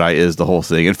Wars The Jedi, is the whole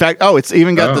thing. In fact, it's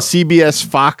even got the CBS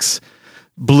Fox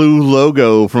blue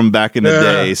logo from back in the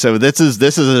day. So this is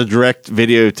a direct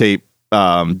videotape,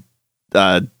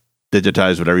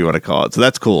 digitized, whatever you want to call it. So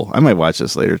that's cool. I might watch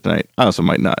this later tonight. I also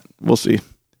might not. We'll see.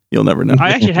 You'll never know. I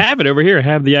actually have it over here. I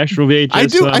have the actual VHS. I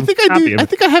do. I think I do. I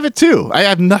think I have it too. I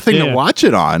have nothing to watch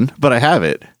it on, but I have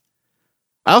it.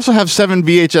 I also have 7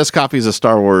 VHS copies of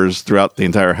Star Wars throughout the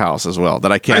entire house as well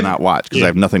that I cannot watch because I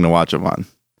have nothing to watch them on.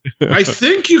 I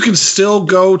think you can still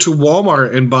go to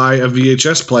Walmart and buy a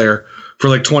VHS player for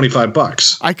like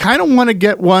 $25. I kind of want to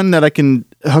get one that I can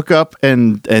hook up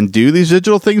and do these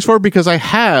digital things for, because I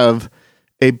have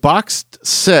a boxed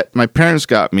set my parents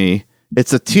got me.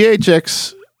 It's a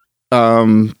THX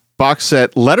box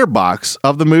set letterbox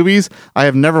of the movies I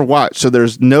have never watched. So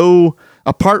there's no,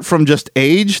 apart from just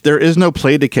age, there is no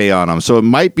play decay on them. So it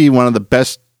might be one of the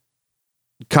best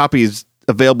copies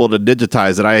available to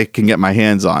digitize that I can get my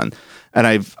hands on. And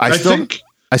I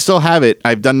still have it.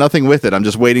 I've done nothing with it. I'm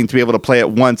just waiting to be able to play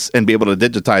it once and be able to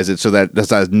digitize it so that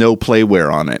this has no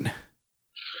playware on it.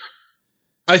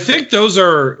 I think those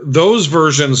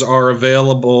versions are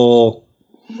available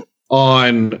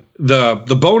on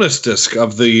the bonus disc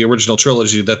of the original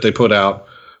trilogy that they put out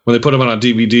when they put them on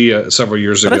DVD several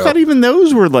years ago. But I thought even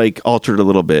those were like altered a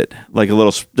little bit, like a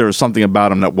little. There was something about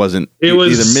them that wasn't either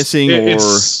missing or.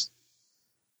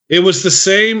 It was the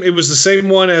same. It was the same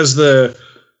one as the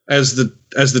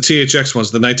THX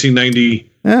ones, the 1990.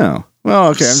 Oh, well,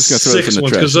 okay. I'm just gonna throw this in the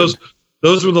trash because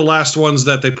those were the last ones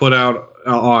that they put out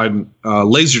on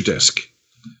Laserdisc.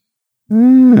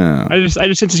 Oh. I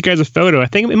just sent you guys a photo. I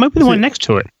think it might be the one next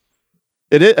to it.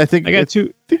 It is. I think I got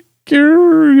two.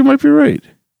 You might be right.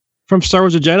 From Star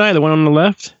Wars: The Jedi, the one on the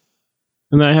left,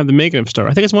 and then I have the making of Star.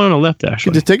 I think it's one on the left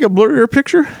actually. Could you take a blurrier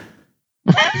picture?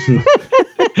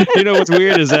 You know what's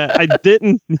weird is that I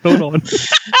didn't. Hold on.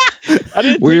 I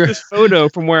didn't take this photo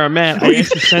from where I'm at. Were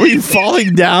you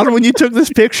falling down when you took this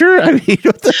picture? I mean,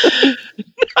 what the?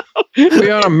 Were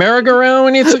you on a merry-go-round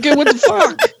when you took it? What the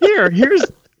fuck? Here's.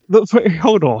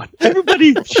 Hold on.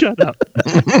 Everybody shut up.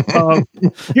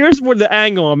 Here's where the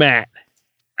angle I'm at.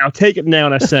 I'll take it now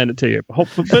and I send it to you. But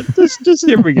just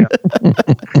here we go.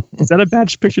 Is that a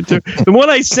bad picture too? The one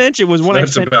I sent you was one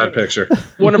That's a bad picture.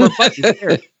 One of our buddies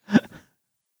here.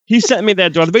 He sent me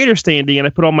that Darth Vader standee, and I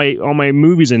put all my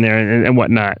movies in there and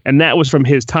whatnot. And that was from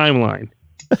his timeline.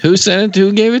 Who sent it to?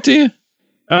 Who gave it to you?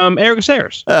 Eric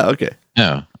Sayers. Oh, okay.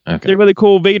 Oh, okay. They're really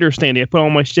cool Vader standee. I put all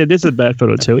my shit. This is a bad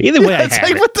photo too. Either way, I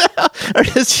have it. What the hell?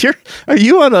 Are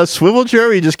you on a swivel chair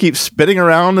where you just keep spinning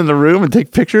around in the room and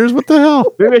take pictures? What the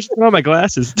hell? Maybe I should put on my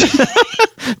glasses.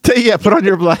 Yeah, put on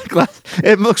your black glasses.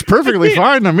 It looks perfectly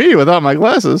fine to me without my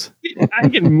glasses. I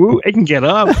can move. I can get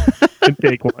up and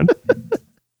take one.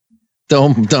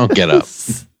 Don't get up.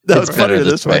 That was better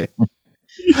this way.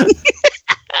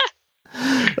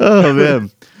 Oh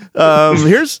man.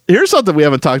 Here's something we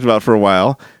haven't talked about for a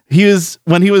while.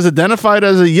 When he was identified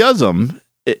as a Yuzum,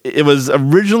 it was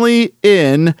originally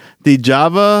in the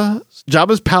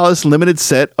Jabba's Palace limited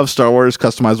set of Star Wars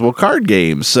customizable card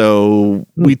games. So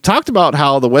we talked about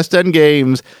how the West End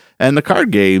games and the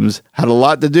card games had a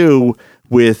lot to do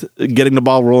with getting the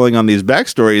ball rolling on these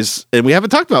backstories, and we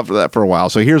haven't talked about that for a while.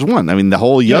 So here's one. I mean, the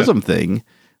whole Yuzum thing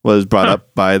was brought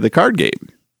up by the card game.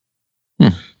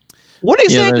 What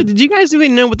exactly did you guys really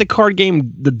know what the card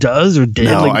game does or did?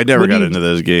 No, I never got into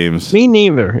those games. Me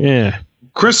neither. Yeah.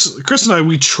 Chris and I,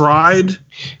 we tried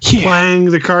playing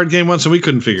the card game once and we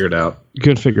couldn't figure it out.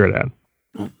 Couldn't figure it out.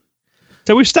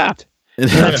 So we stopped.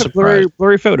 That's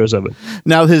blurry photos of it.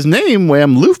 Now his name,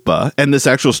 Wham Lufba, and this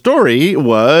actual story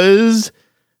was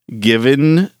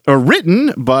given or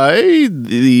written by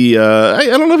the I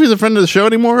don't know if he's a friend of the show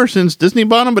anymore since Disney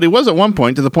bought him, but he was at one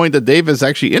point, to the point that Dave has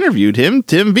actually interviewed him,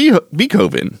 Tim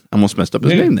Beekhoven. Almost messed up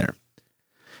his name there.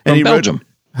 And he Belgium.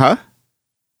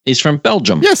 He's from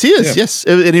Belgium. Yes, he is. Yeah. Yes.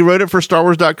 And he wrote it for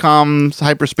StarWars.com's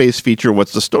hyperspace feature,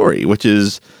 What's the Story, which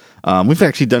is we've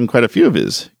actually done quite a few of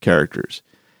his characters.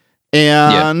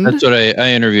 And that's what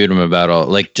I interviewed him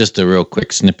about, just a real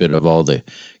quick snippet of all the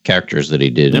characters that he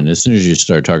did. And as soon as you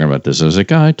started talking about this, I was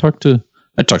like, I talked to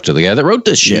the guy that wrote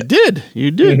this shit.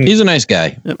 You did. He's a nice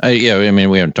guy. Yep. I mean,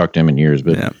 we haven't talked to him in years,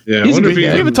 but he's a good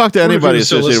guy. I haven't talked to anybody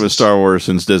associated with Star Wars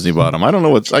since Disney bought him. I don't know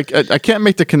what's I can't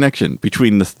make the connection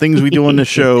between the things we do on this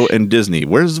show and Disney.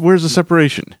 Where's the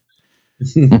separation?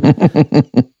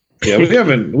 Yeah,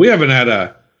 we haven't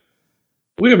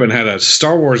had a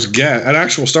Star Wars guest, an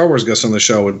actual Star Wars guest on the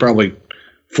show in probably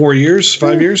 5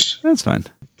 years. That's fine.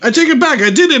 I take it back.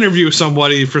 I did interview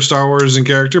somebody for Star Wars in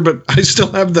character, but I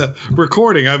still have the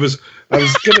recording. I was going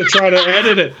to try to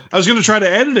edit it. I was going to try to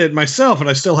edit it myself, and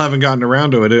I still haven't gotten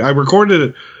around to it. I recorded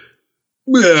it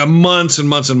months and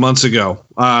months and months ago.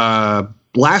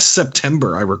 Last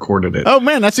September, I recorded it. Oh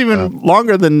man, that's even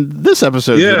longer than this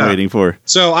episode we've been waiting for.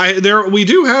 So we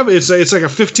do have it's like a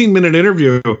 15-minute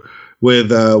interview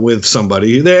with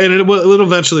somebody, and it'll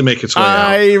eventually make its way out.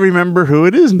 I remember who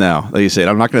it is now. Like you said,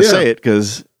 I'm not going to say it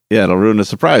because it'll ruin the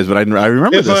surprise. But I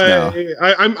remember this now.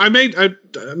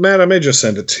 I may just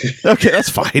send it to you. Okay, that's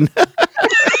fine.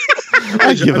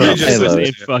 I give up.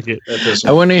 Fuck it.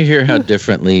 I want to hear how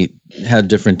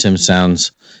different Tim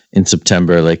sounds in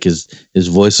September. Like his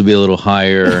voice will be a little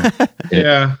higher.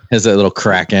 Yeah, has that little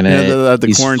crack in it.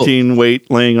 The quarantine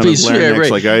weight laying on his larynx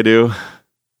like I do.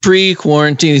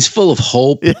 Pre-quarantine, he's full of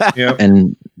hope. Yeah.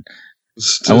 And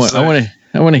I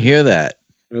want to hear that.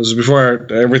 It was before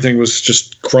everything was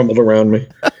just crumbled around me.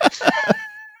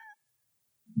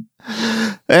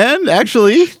 And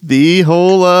actually, the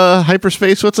whole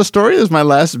hyperspace What's the Story is my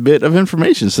last bit of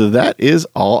information. So that is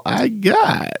all I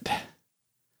got.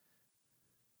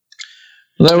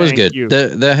 Well, that was good.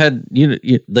 That had you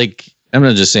like. I'm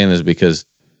not just saying this because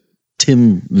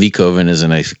Tim Beekhoven is a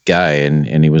nice guy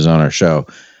and he was on our show.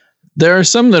 There are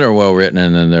some that are well written,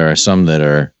 and then there are some that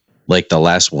are like the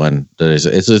last one. That is,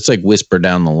 it's like Whisper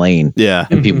Down the Lane. Yeah.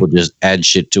 And people just add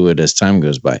shit to it as time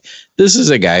goes by. This is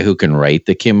a guy who can write,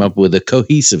 that came up with a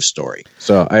cohesive story.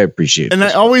 So I appreciate it. And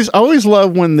I always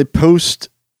love when the post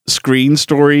screen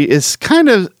story is kind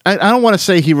of, I don't want to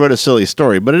say he wrote a silly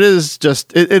story, but it is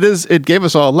just, it gave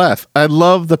us all a laugh. I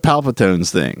love the Palpatones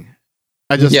thing.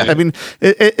 I mean,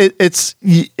 it's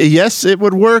yes, it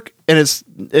would work, and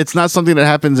it's not something that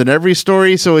happens in every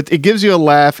story, so it gives you a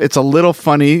laugh. It's a little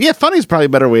funny. Yeah, funny is probably a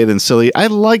better way than silly. I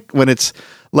like when it's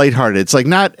lighthearted. It's like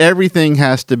not everything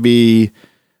has to be,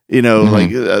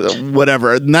 like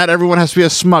whatever. Not everyone has to be a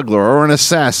smuggler or an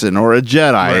assassin or a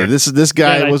Jedi. Right. This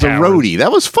guy was a roadie.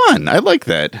 That was fun. I like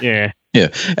that. Yeah. Yeah.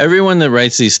 Everyone that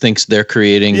writes these thinks they're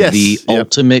creating the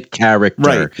ultimate character.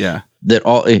 Right. Yeah.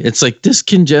 It's like, this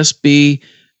can just be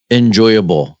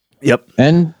enjoyable. Yep.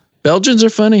 And Belgians are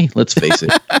funny. Let's face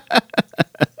it.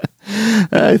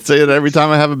 I say it every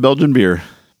time I have a Belgian beer.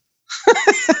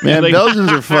 Man,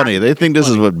 Belgians are funny. They think this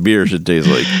is what beer should taste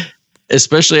like.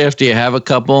 Especially after you have a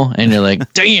couple and you're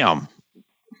like, damn.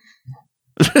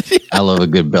 I love a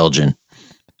good Belgian.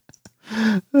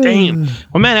 Damn.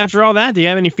 Well, man, after all that, do you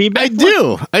have any feedback?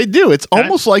 I do. It's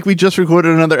almost like we just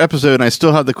recorded another episode and I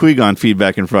still have the Qui-Gon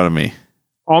feedback in front of me.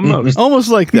 Almost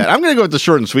like that. I'm going to go with the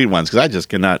short and sweet ones because I just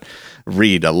cannot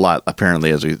read a lot,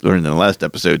 apparently, as we learned in the last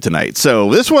episode tonight.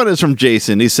 So this one is from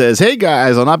Jason. He says, "Hey,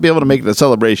 guys, I'll not be able to make the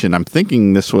celebration." I'm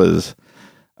thinking this was...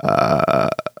 I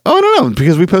don't know,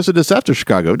 because we posted this after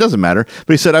Chicago. It doesn't matter.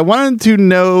 But he said, "I wanted to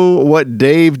know what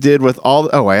Dave did with all..."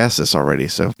 Oh, I asked this already,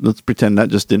 so let's pretend that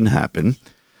just didn't happen.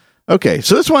 Okay,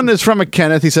 so this one is from a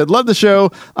Kenneth. He said, "Love the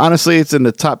show. Honestly, it's in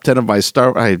the top 10 of my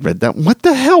Star..." I read that. What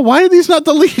the hell? Why are these not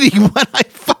deleting when I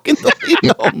fucking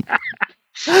delete them?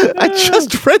 I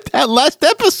just read that last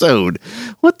episode.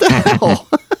 What the hell?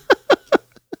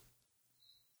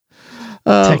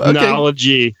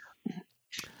 Technology.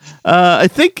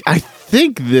 Okay. I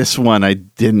think this one I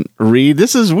didn't read.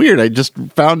 This is weird. I just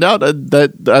found out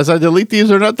that as I delete these,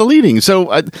 they're not deleting. So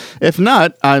if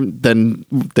not, then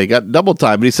they got double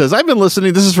time. But he says, "I've been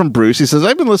listening." This is from Bruce. He says,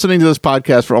 "I've been listening to this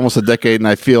podcast for almost a decade, and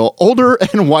I feel older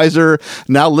and wiser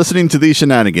now listening to these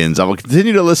shenanigans. I will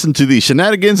continue to listen to these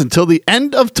shenanigans until the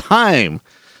end of time."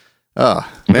 Oh,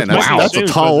 man, that's a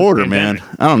tall order, man.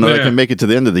 I don't know if I can make it to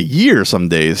the end of the year some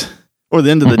days, or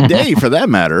the end of the day for that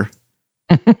matter.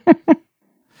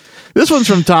 This one's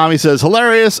from Tom. He says,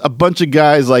 "Hilarious. A bunch of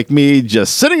guys like me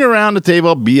just sitting around the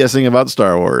table BSing about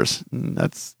Star Wars."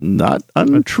 That's not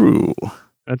untrue.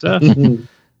 That's us.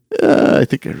 I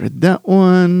think I read that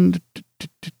one.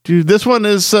 This one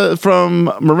is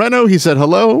from Moreno. He said,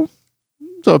 "Hello."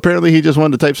 So apparently he just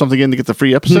wanted to type something in to get the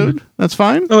free episode. That's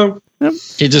fine. Hello. Yep.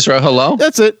 He just wrote hello?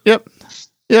 That's it. Yep.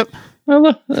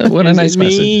 What a nice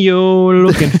message. You're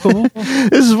looking for.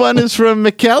 This one is from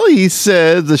McKelly. He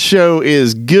says the show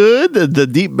is good. The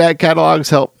deep back catalogs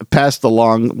help pass the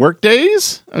long work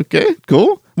days. Okay,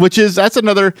 cool. That's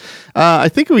another, I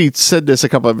think we said this a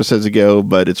couple episodes ago,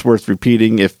 but it's worth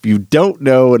repeating. If you don't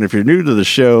know, and if you're new to the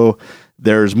show,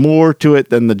 there's more to it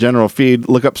than the general feed.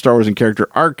 Look up Star Wars and Character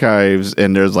Archives,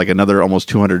 and there's like another almost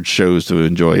 200 shows to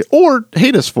enjoy or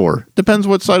hate us for. Depends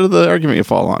what side of the argument you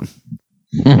fall on.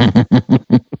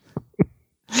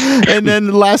 And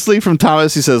then lastly from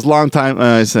Thomas, he says, "Long time."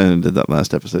 I did that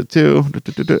last episode too.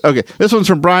 Okay, this one's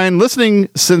from Brian. "Listening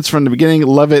since from the beginning,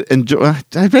 love it. Enjoy."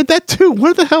 I read that too.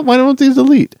 What the hell? Why don't these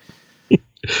delete?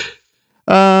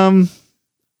 Okay,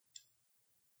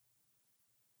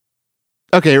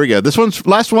 here we go. This one's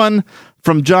last one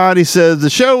from John. He says, "The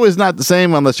show is not the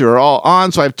same unless you're all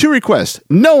on. So I have two requests.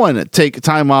 No one take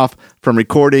time off from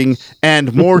recording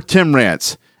and more Tim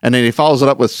rants." And then he follows it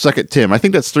up with "Suck it, Tim." I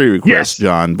think that's 3 requests,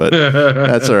 John, but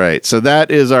that's all right. So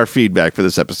that is our feedback for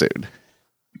this episode.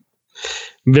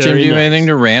 Tim, do you have anything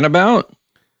to rant about?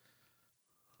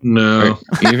 No.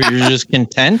 You're just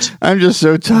content? I'm just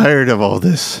so tired of all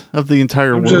this, of the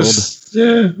entire world.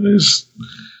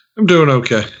 I'm doing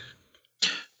okay.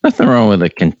 Nothing wrong with a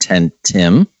content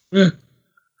Tim. Yeah.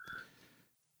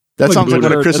 That sounds like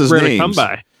one of Chris's names. Come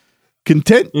by.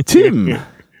 Content Tim.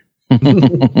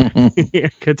 Yeah,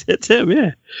 content Tim,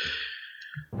 yeah.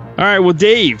 All right, well,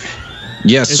 Dave.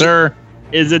 Yes, sir.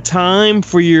 Is it time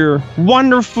for your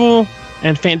wonderful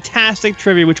and fantastic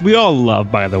trivia, which we all love,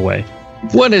 by the way?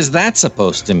 What is that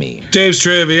supposed to mean? Dave's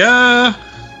trivia.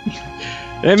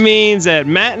 That means that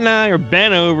Matt and I are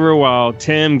bent over while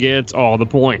Tim gets all the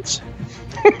points.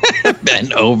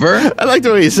 Bent over? I like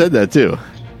the way you said that, too.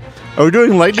 Are we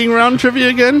doing lightning round trivia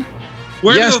again?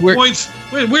 Where do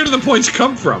the points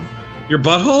come from? Your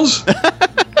buttholes?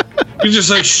 You're just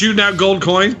like shooting out gold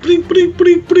coins. Bling, bling,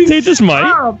 bling, bling. Take this,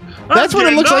 Mike. That's what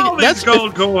it looks like. That's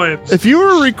gold coins. If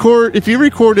you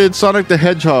recorded Sonic the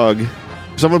Hedgehog,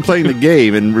 someone playing the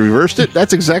game and reversed it,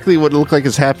 that's exactly what it looked like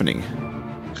is happening.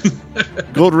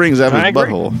 Gold rings out of his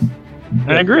butthole.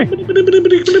 I agree.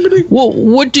 Well,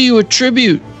 what do you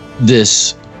attribute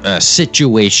this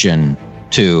situation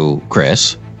to,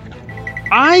 Chris?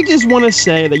 I just want to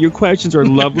say that your questions are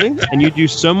lovely and you do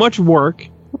so much work,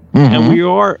 and we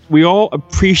all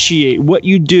appreciate what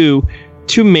you do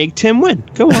to make Tim win.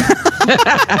 Go on.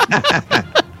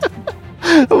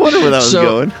 I wonder where that was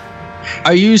going.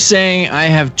 Are you saying I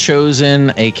have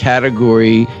chosen a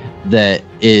category that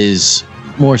is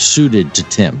more suited to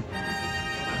Tim?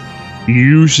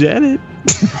 You said it.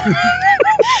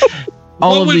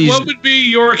 What would be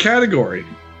your category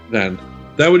then?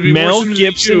 That would be Mel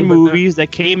Gibson movies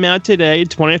that came out today,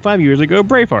 25 years ago.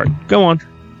 Braveheart. Go on.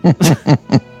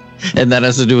 And that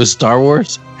has to do with Star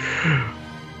Wars?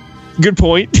 Good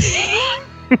point.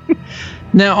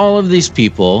 Now, all of these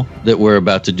people that we're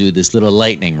about to do this little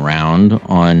lightning round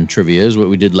on trivia is what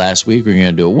we did last week. We're going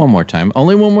to do it one more time.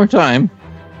 Only one more time.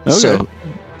 Okay. So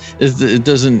it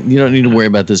doesn't. You don't need to worry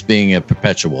about this being a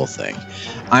perpetual thing.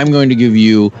 I'm going to give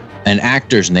you an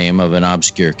actor's name of an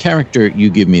obscure character. You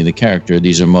give me the character.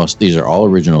 These are all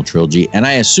original trilogy, and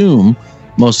I assume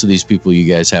most of these people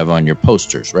you guys have on your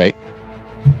posters, right?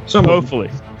 Some hopefully.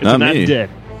 It's not dead.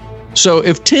 So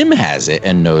if Tim has it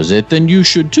and knows it, then you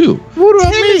should too. What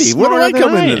about me? What do I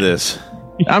come into this?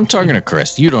 I'm talking to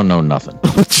Chris. You don't know nothing.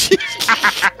 I'm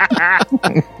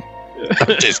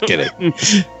just kidding.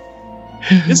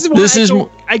 This is why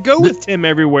I go with Tim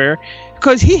everywhere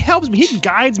because he helps me. He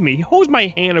guides me. He holds my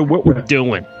hand on what we're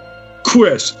doing.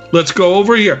 Chris, let's go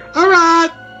over here. All right.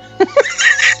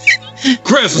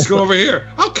 Chris, let's go over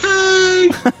here.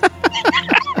 Okay.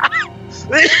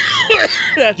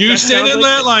 You stand in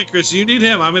that line, Chris. You need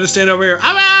him. I'm going to stand over here.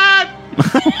 All right.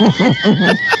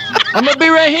 I'm going to be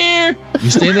right here.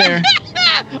 You stay there.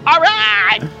 All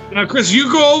right. Now, Chris, you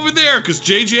go over there because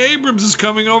J.J. Abrams is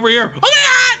coming over here. All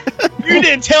right. You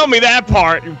didn't tell me that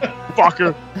part, you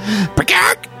fucker.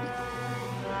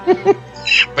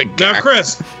 Now,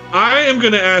 Chris, I am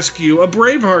going to ask you a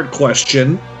Braveheart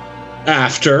question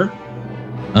after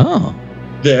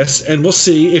this, and we'll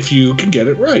see if you can get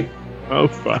it right. Oh,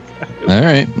 fuck. All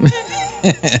right.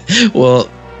 Well,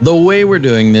 the way we're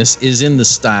doing this is in the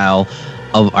style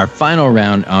of our final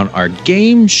round on our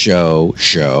game show,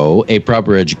 A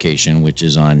Proper Education, which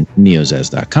is on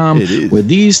neozaz.com, where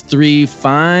these three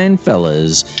fine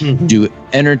fellas do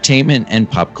entertainment and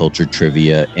pop culture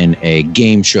trivia in a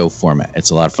game show format. It's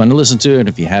a lot of fun to listen to, and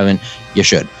if you haven't, you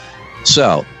should.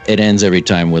 So it ends every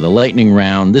time with a lightning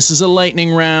round. This is a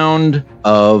lightning round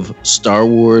of Star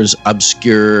Wars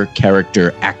obscure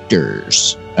character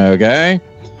actors. Okay?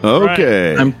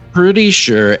 Okay. I'm pretty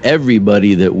sure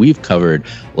everybody that we've covered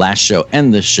last show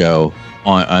and this show,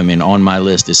 on my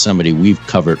list is somebody we've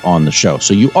covered on the show.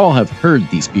 So you all have heard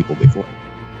these people before.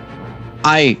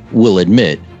 I will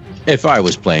admit, if I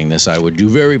was playing this, I would do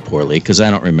very poorly because I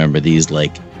don't remember these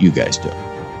like you guys do.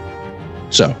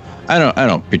 So I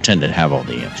don't pretend to have all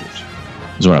the answers,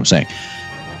 is what I'm saying.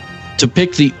 To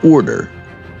pick the order,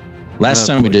 last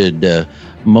time we did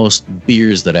most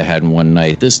beers that I had in one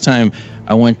night. This time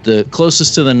I went the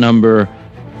closest to the number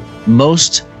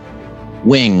most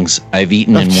wings I've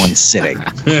eaten in one sitting.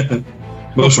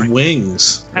 Most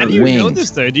wings. How do you know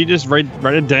this, though? Do you just write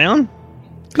it down?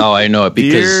 Oh, I know it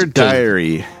because Dear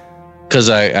diary. Because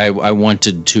I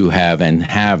wanted to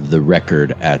have the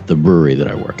record at the brewery that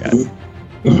I work at.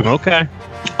 Okay.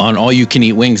 On all you can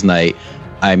eat wings night,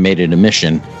 I made it a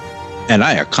mission, and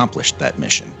I accomplished that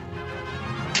mission.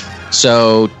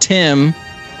 So, Tim,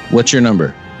 what's your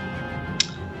number?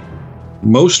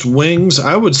 Most wings,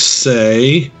 I would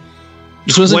say.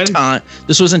 This wasn't time.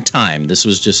 This wasn't time. This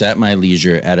was just at my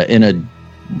leisure, in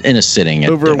a sitting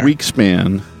at over dinner. A week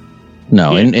span.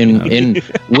 No,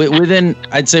 within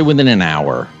I'd say within an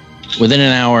hour, within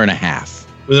an hour and a half.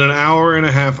 Within an hour and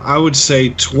a half, I would say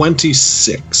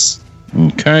 26.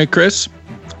 Okay, Chris.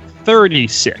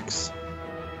 36.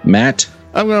 Matt.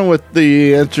 I'm going with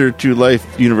the answer to life,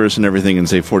 universe, and everything, and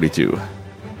say 42.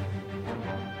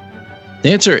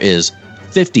 The answer is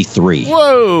 53.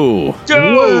 Whoa!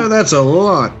 Whoa, that's a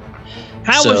lot.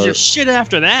 How was your shit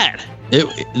after that?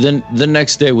 Then the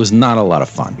next day was not a lot of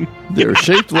fun. They're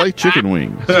shaped like chicken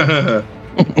wings.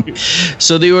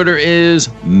 So the order is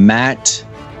Matt,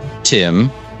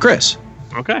 Tim, Chris.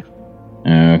 Okay.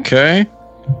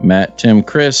 Matt, Tim,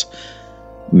 Chris.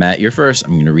 Matt, you're first.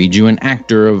 I'm going to read you an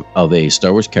actor of a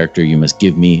Star Wars character. You must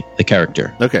give me the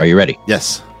character. Okay. Are you ready?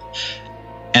 Yes.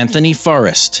 Anthony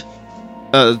Forrest.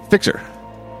 Fixer.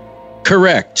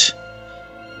 Correct.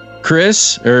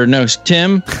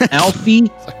 Tim.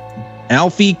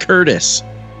 Alfie Curtis.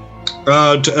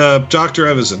 Dr.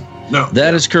 Evison. No.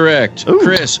 That is correct. Ooh.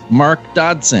 Chris, Mark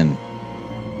Dodson.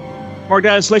 Mark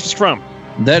Dodson, Salacious Crumb.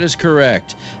 That is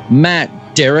correct.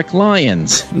 Matt, Derek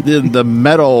Lyons. The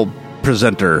medal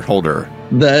presenter holder.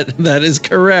 That is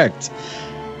correct.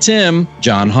 Tim,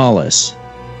 John Hollis.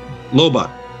 Lobot.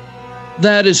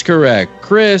 That is correct.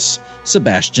 Chris,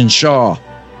 Sebastian Shaw.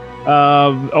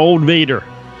 Old Vader.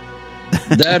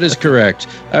 That is correct.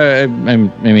 I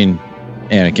mean,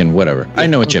 Anakin, whatever. I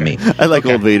know what you mean. I like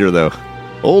Old Vader, though.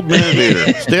 Old Man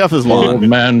Vader. Stay off his lawn. Old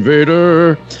Man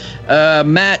Vader.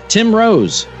 Matt, Tim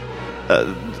Rose.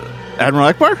 Admiral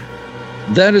Akbar?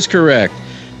 That is correct.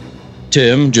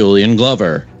 Tim, Julian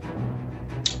Glover.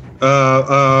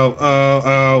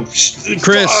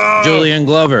 Chris, Julian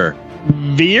Glover.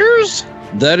 Veers?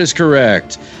 That is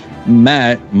correct.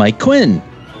 Matt, Mike Quinn.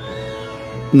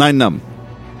 Nine Numb.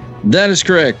 That is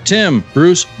correct. Tim,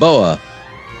 Bruce Boa.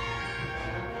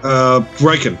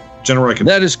 Riken. General Riken.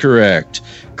 That is correct.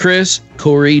 Chris,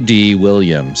 Corey D.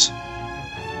 Williams.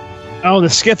 Oh, the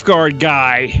skiff guard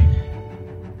guy.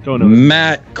 Don't know.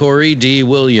 Matt, Corey D.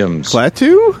 Williams.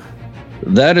 Klaatu?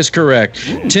 That is correct.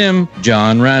 Tim,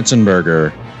 John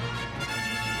Ratzenberger.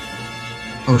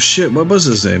 Oh shit! What was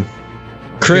his name?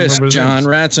 Chris, John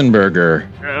Ratzenberger.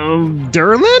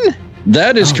 Derlin?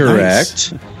 That is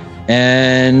correct. Nice.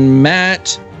 And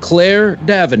Matt, Claire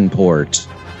Davenport.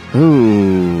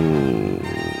 Ooh.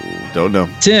 Don't know.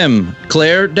 Tim,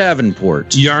 Claire Davenport.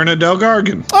 Yarna Del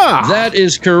Gargan. That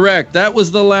is correct. That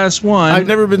was the last one. I've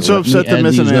never been so upset to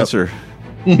miss an answer.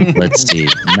 Let's see.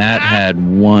 Matt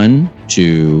had 1,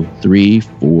 2, 3,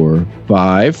 4,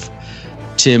 5.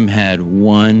 Tim had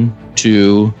 1,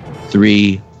 2,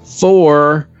 3,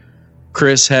 4.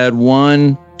 Chris had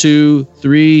 1, 2,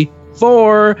 3,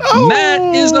 4. Oh,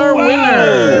 Matt is our winner.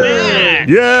 Matt.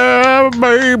 Yeah,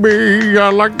 baby. I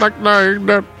like that. I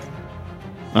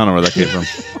don't know where that came from.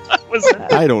 What was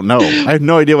that? I don't know. I have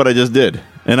no idea what I just did.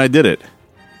 And I did it.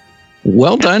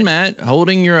 Well done, Matt.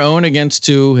 Holding your own against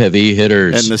two heavy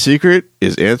hitters. And the secret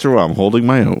is answer while I'm holding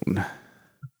my own.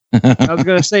 I was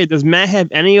going to say, does Matt have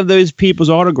any of those people's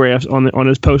autographs on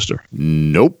his poster?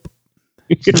 Nope.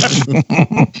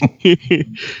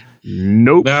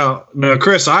 Nope. Now,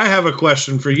 Chris, I have a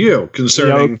question for you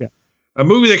concerning a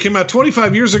movie that came out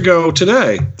 25 years ago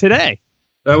today.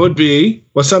 That would be,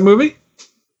 what's that movie?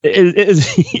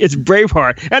 It's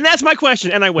Braveheart. And that's my question,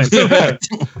 and I win.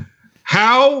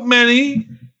 How many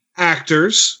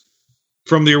actors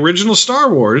from the original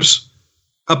Star Wars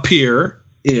appear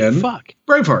in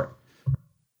Braveheart?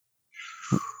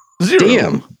 0.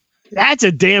 Damn. That's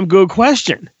a damn good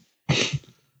question.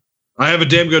 I have a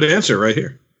damn good answer right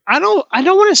here. I don't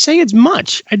want to say it's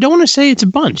much. I don't want to say it's a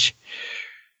bunch.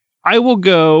 I will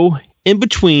go in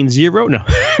between 0. No.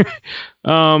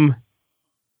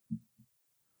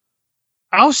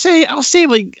 I'll say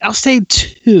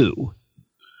 2.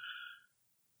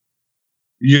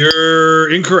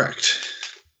 You're incorrect.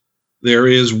 There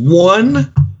is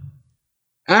one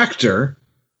actor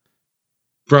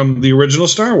from the original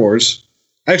Star Wars,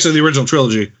 actually the original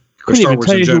trilogy, or Star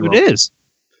Wars in general. Who it is.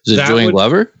 Is it Julian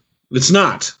Glover? It's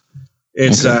not.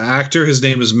 It's an actor. His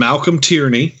name is Malcolm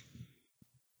Tierney.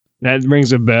 That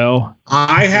rings a bell.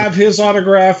 I have his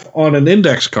autograph on an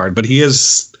index card, but he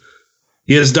has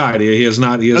died. He is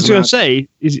not. I was going to say,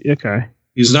 okay.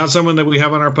 He's not someone that we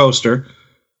have on our poster.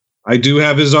 I do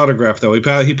have his autograph, though.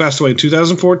 He passed away in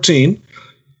 2014.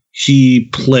 He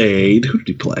played... Who did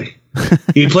he play?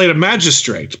 He played a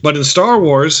magistrate. But in Star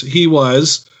Wars, he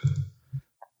was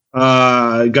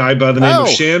a guy by the name of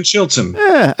Shan Chilton.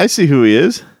 Yeah, I see who he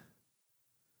is.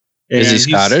 And is he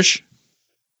Scottish?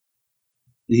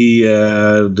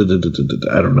 I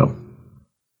don't know.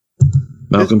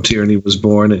 Malcolm Tierney was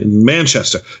born in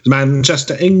Manchester,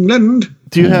 England.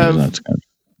 Do you have...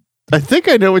 I think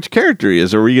I know which character he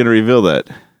is. Or were you going to reveal that?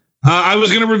 I was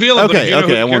going to reveal it.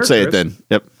 Okay, I won't say it then.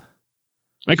 Yep.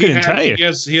 I couldn't tell you.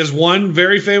 He has one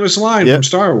very famous line from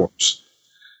Star Wars.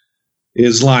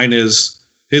 His line is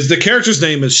the character's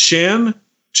name is Shan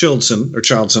Chilton.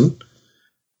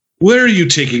 Where are you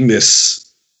taking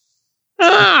this?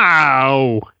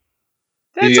 Oh,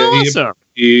 that's awesome.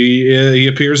 He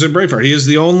appears in Braveheart. He is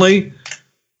the only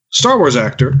Star Wars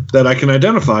actor that I can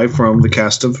identify from the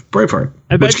cast of Braveheart.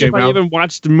 I bet if I even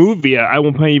watched the movie, I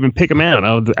won't even pick him out.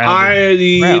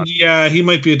 He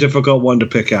might be a difficult one to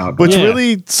pick out. What's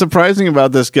really surprising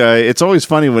about this guy, it's always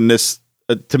funny when this,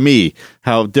 to me,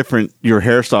 how different your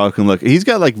hairstyle can look. He's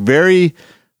got like very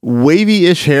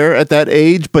wavy-ish hair at that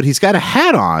age, but he's got a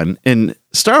hat on in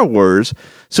Star Wars.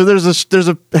 So there's a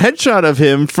headshot of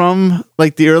him from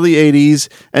like the early 80s,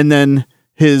 and then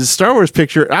his Star Wars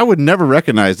picture, I would never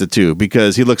recognize the two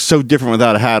because he looks so different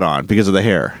without a hat on because of the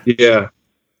hair. Yeah.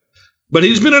 But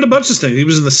he's been in a bunch of things. He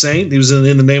was in The Saint. He was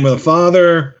in The Name of the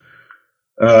Father.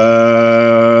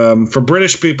 For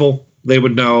British people, they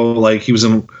would know, like, he was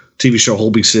in a TV show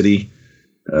Holby City,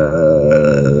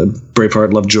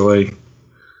 Braveheart, Lovejoy,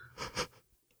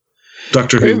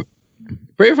 Doctor Who.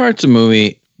 Braveheart's a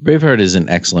movie. Braveheart is an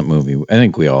excellent movie. I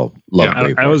think we all love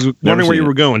Braveheart. I was wondering where you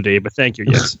were going, Dave, but thank you.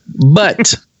 Yes.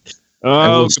 But I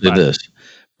will say this.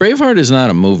 Braveheart is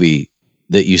not a movie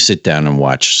that you sit down and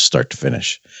watch start to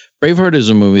finish. Braveheart is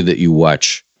a movie that you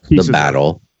watch the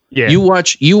battle. Yeah. You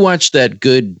watch that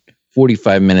good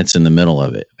 45 minutes in the middle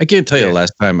of it. I can't tell you the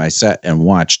last time I sat and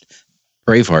watched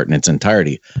Braveheart in its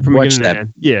entirety. Watch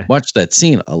that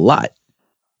scene a lot.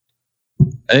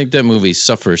 I think that movie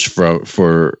suffers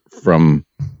from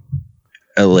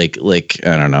like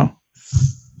I don't know.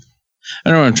 I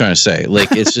don't know what I'm trying to say.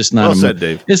 Like, it's just not well said,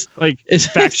 Dave. It's like it's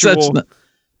factual.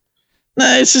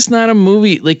 It's just not a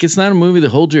movie. Like, it's not a movie that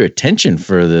holds your attention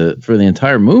for the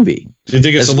entire movie. Do you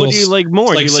think it's a little? What do you like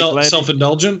more? Like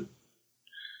self-indulgent?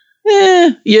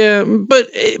 Yeah,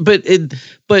 but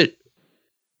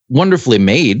wonderfully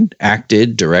made,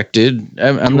 acted, directed.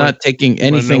 I'm not taking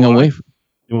anything away.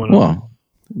 Well,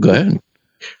 go ahead.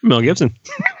 Mel Gibson.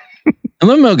 I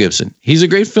love Mel Gibson. He's a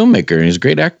great filmmaker and he's a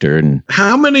great actor. And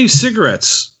how many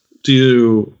cigarettes do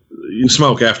you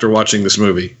smoke after watching this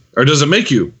movie, or does it make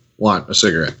you want a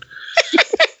cigarette?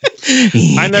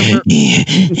 I never.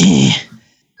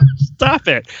 Stop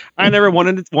it! I never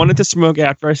wanted to smoke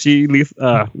after I see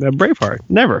Braveheart.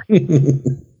 Never.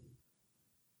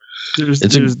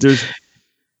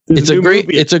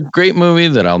 It's a great movie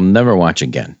that I'll never watch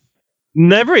again.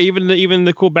 Never, even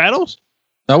the cool battles.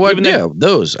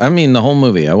 Those. I mean, the whole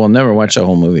movie. I will never watch the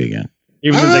whole movie again.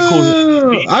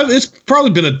 It's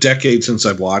probably been a decade since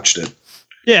I've watched it.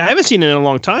 Yeah, I haven't seen it in a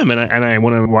long time, and I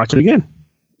want to watch it again.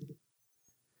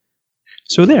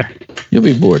 So there, you'll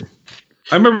be bored.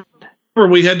 I remember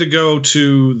we had to go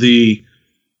to the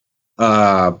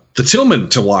Tillman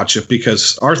to watch it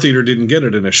because our theater didn't get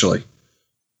it initially.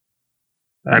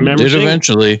 I remember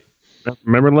eventually. I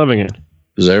remember loving it.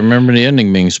 Because I remember the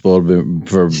ending being spoiled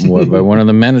by one of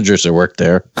the managers that worked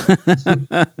there.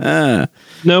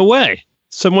 No way.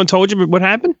 Someone told you what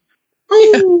happened?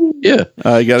 Yeah.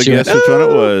 You got to guess which one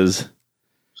it was.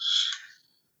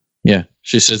 Yeah.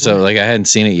 She said so. Like, I hadn't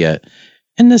seen it yet.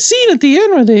 And the scene at the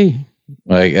end where they...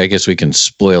 Well, I guess we can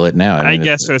spoil it now. I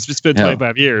guess so. It's been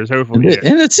 25 years, hopefully.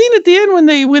 And the scene at the end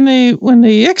when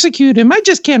they execute him, I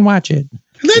just can't watch it.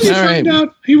 And then you find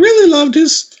out he really loved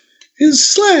his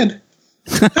sled.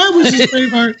 That was his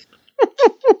Braveheart.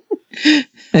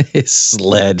 His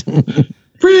sled.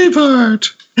 Braveheart.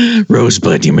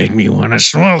 Rosebud, you make me want to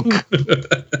smoke.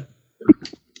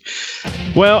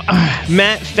 Well,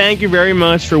 Matt, thank you very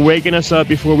much for waking us up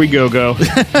before we go. Anytime,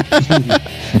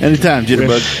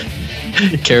 Jitterbug.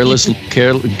 Careless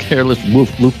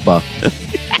Lufba.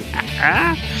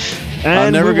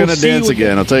 I'm never going to dance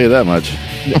again, I'll tell you that much.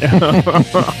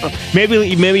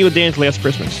 Maybe you'll dance last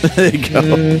Christmas. There you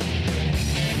go.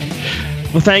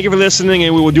 Well, thank you for listening,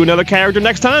 and we will do another character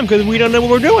next time because we don't know what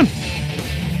we're doing.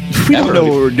 We don't know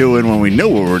what we're doing when we know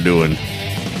what we're doing.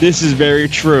 This is very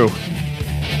true.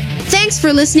 Thanks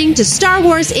for listening to Star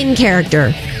Wars in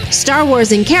Character. Star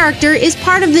Wars in Character is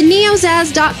part of the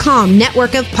neozaz.com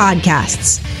network of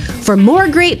podcasts. For more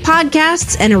great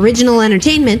podcasts and original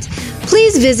entertainment,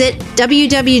 please visit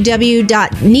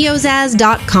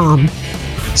www.neozaz.com.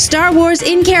 Star Wars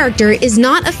in Character is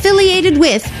not affiliated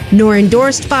with nor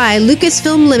endorsed by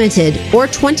Lucasfilm Limited or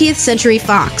 20th Century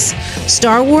Fox.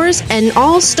 Star Wars and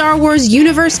all Star Wars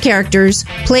universe characters,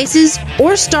 places,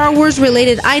 or Star Wars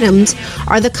related items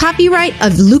are the copyright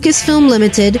of Lucasfilm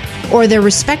Limited or their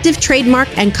respective trademark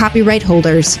and copyright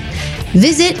holders.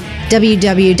 Visit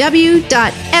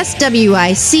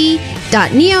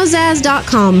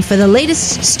www.swic.neozaz.com for the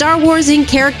latest Star Wars in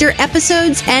Character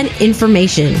episodes and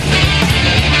information.